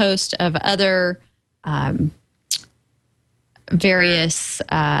whole host of other various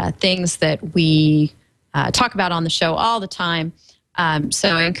things that we talk about on the show all the time.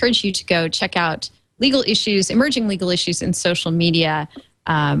 So I encourage you to go check out legal issues, emerging legal issues in social media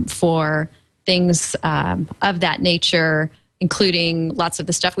for things of that nature, including lots of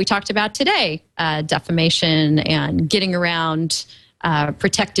the stuff we talked about today, defamation and getting around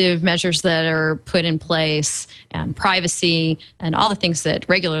protective measures that are put in place and privacy and all the things that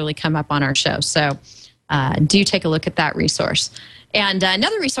regularly come up on our show. So do take a look at that resource. And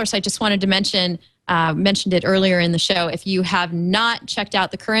another resource I just wanted to mention, mentioned it earlier in the show. If you have not checked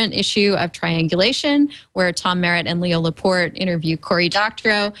out the current issue of Triangulation, where Tom Merritt and Leo Laporte interview Cory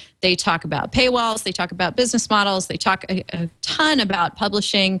Doctorow, they talk about paywalls, they talk about business models, they talk a ton about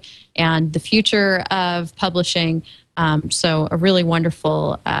publishing and the future of publishing. So a really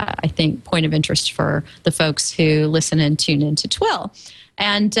wonderful, I think, point of interest for the folks who listen and tune into Twill.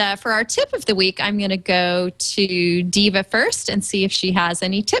 And for our tip of the week, I'm going to go to Deva first and see if she has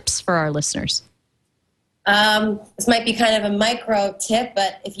any tips for our listeners. This might be kind of a micro tip,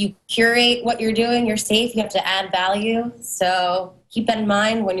 but if you curate what you're doing, you're safe. You have to add value. So keep that in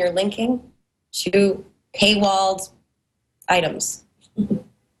mind when you're linking to paywalled items.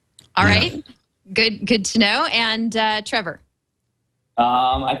 All right. Good to know. And Trevor?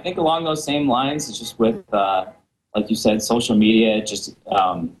 I think along those same lines, it's just with, like you said, social media just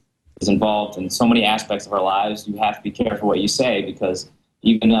is involved in so many aspects of our lives. You have to be careful what you say, because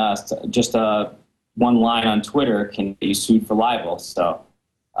even just one line on Twitter can get you sued for libel. So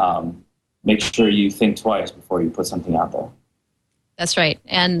make sure you think twice before you put something out there. That's right.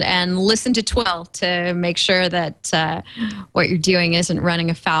 And listen to Twill to make sure that what you're doing isn't running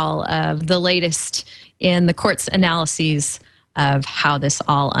afoul of the latest in the court's analyses of how this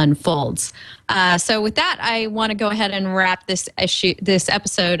all unfolds. So with that, I want to go ahead and wrap this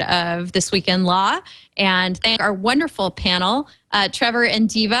episode of This Week in Law and thank our wonderful panel, Trevor and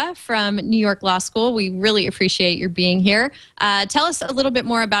Deva from New York Law School. We really appreciate your being here. Tell us a little bit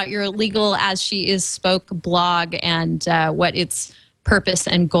more about your Legal As She Is Spoke blog and what its purpose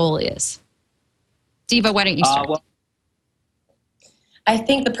and goal is. Deva, why don't you start? I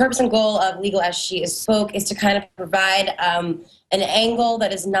think the purpose and goal of Legal As She Is Spoke is to kind of provide an angle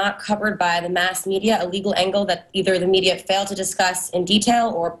that is not covered by the mass media, a legal angle that either the media failed to discuss in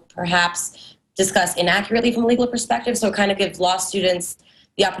detail or perhaps discuss inaccurately from a legal perspective. So it kind of gives law students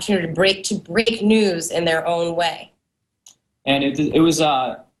the opportunity to break news in their own way. And it was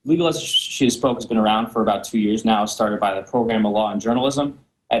Legal As She Is Spoke has been around for about 2 years now, started by the Program of Law and Journalism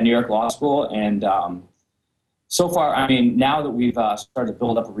at New York Law School. And so far, I mean, now that we've started to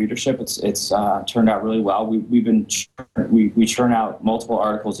build up a readership, it's turned out really well. We churn out multiple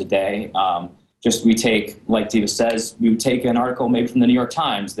articles a day. We take, like Deva says, we would take an article maybe from the New York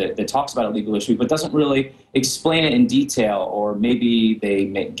Times that talks about a legal issue, but doesn't really explain it in detail, or maybe they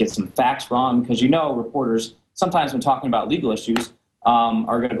may get some facts wrong, because reporters sometimes when talking about legal issues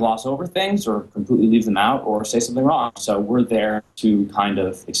are going to gloss over things or completely leave them out or say something wrong. So we're there to kind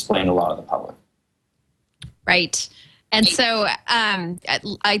of explain a lot to the public. Right. And so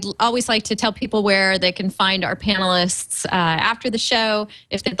I always like to tell people where they can find our panelists after the show.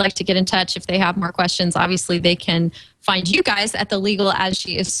 If they'd like to get in touch, if they have more questions, obviously they can find you guys at the Legal As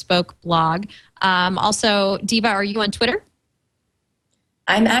She Is Spoke blog. Also, Deva, are you on Twitter?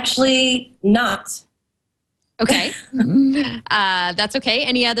 I'm actually not. Okay. That's okay.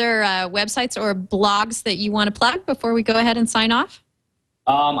 Any other websites or blogs that you want to plug before we go ahead and sign off?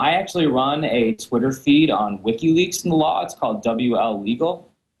 I actually run a Twitter feed on WikiLeaks in the law. It's called WL Legal.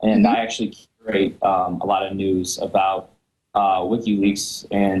 And I actually curate a lot of news about WikiLeaks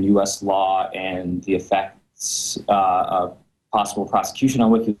and U.S. law and the effects of possible prosecution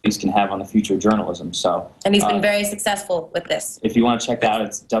on WikiLeaks can have on the future of journalism. So, and he's been very successful with this. If you want to check it out,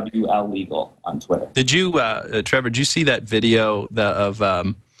 it's WL Legal on Twitter. Did you, Trevor? Did you see that video of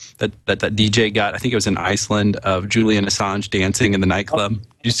that DJ got? I think it was in Iceland, of Julian Assange dancing in the nightclub.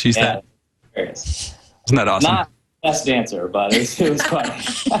 Did you see that? Isn't that awesome? Not best dancer, but it was funny.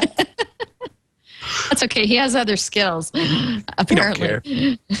 That's okay. He has other skills,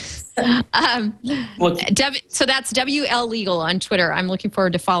 apparently. So that's WL Legal on Twitter. I'm looking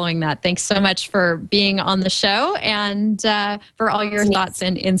forward to following that. Thanks so much for being on the show and for all your thoughts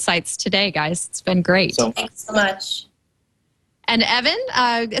and insights today, guys. It's been great. Thanks so much. And Evan,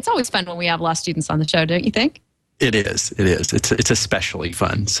 it's always fun when we have law students on the show, don't you think? It is. It's especially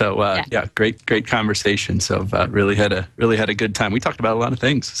fun. So yeah, great conversation. So really had a good time. We talked about a lot of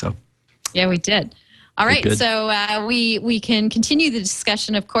things. So yeah, we did. All right, so we can continue the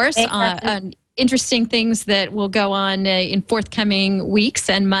discussion, of course, on interesting things that will go on in forthcoming weeks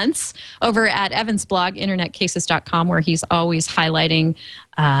and months over at Evan's blog, internetcases.com, where he's always highlighting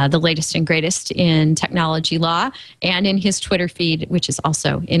the latest and greatest in technology law, and in his Twitter feed, which is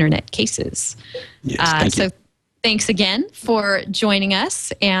also Internet Cases. Yes, thank you. Thanks again for joining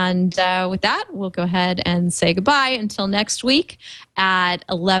us. And with that, we'll go ahead and say goodbye until next week at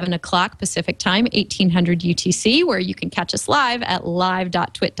 11 o'clock Pacific Time, 1800 UTC, where you can catch us live at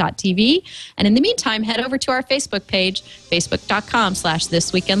live.twit.tv. And in the meantime, head over to our Facebook page,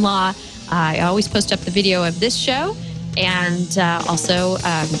 facebook.com/thisweekinlaw. I always post up the video of this show and also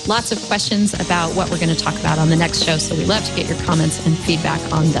lots of questions about what we're going to talk about on the next show. So we love to get your comments and feedback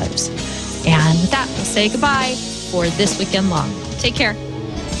on those. And with that, we'll say goodbye for This Week in Law. Take care.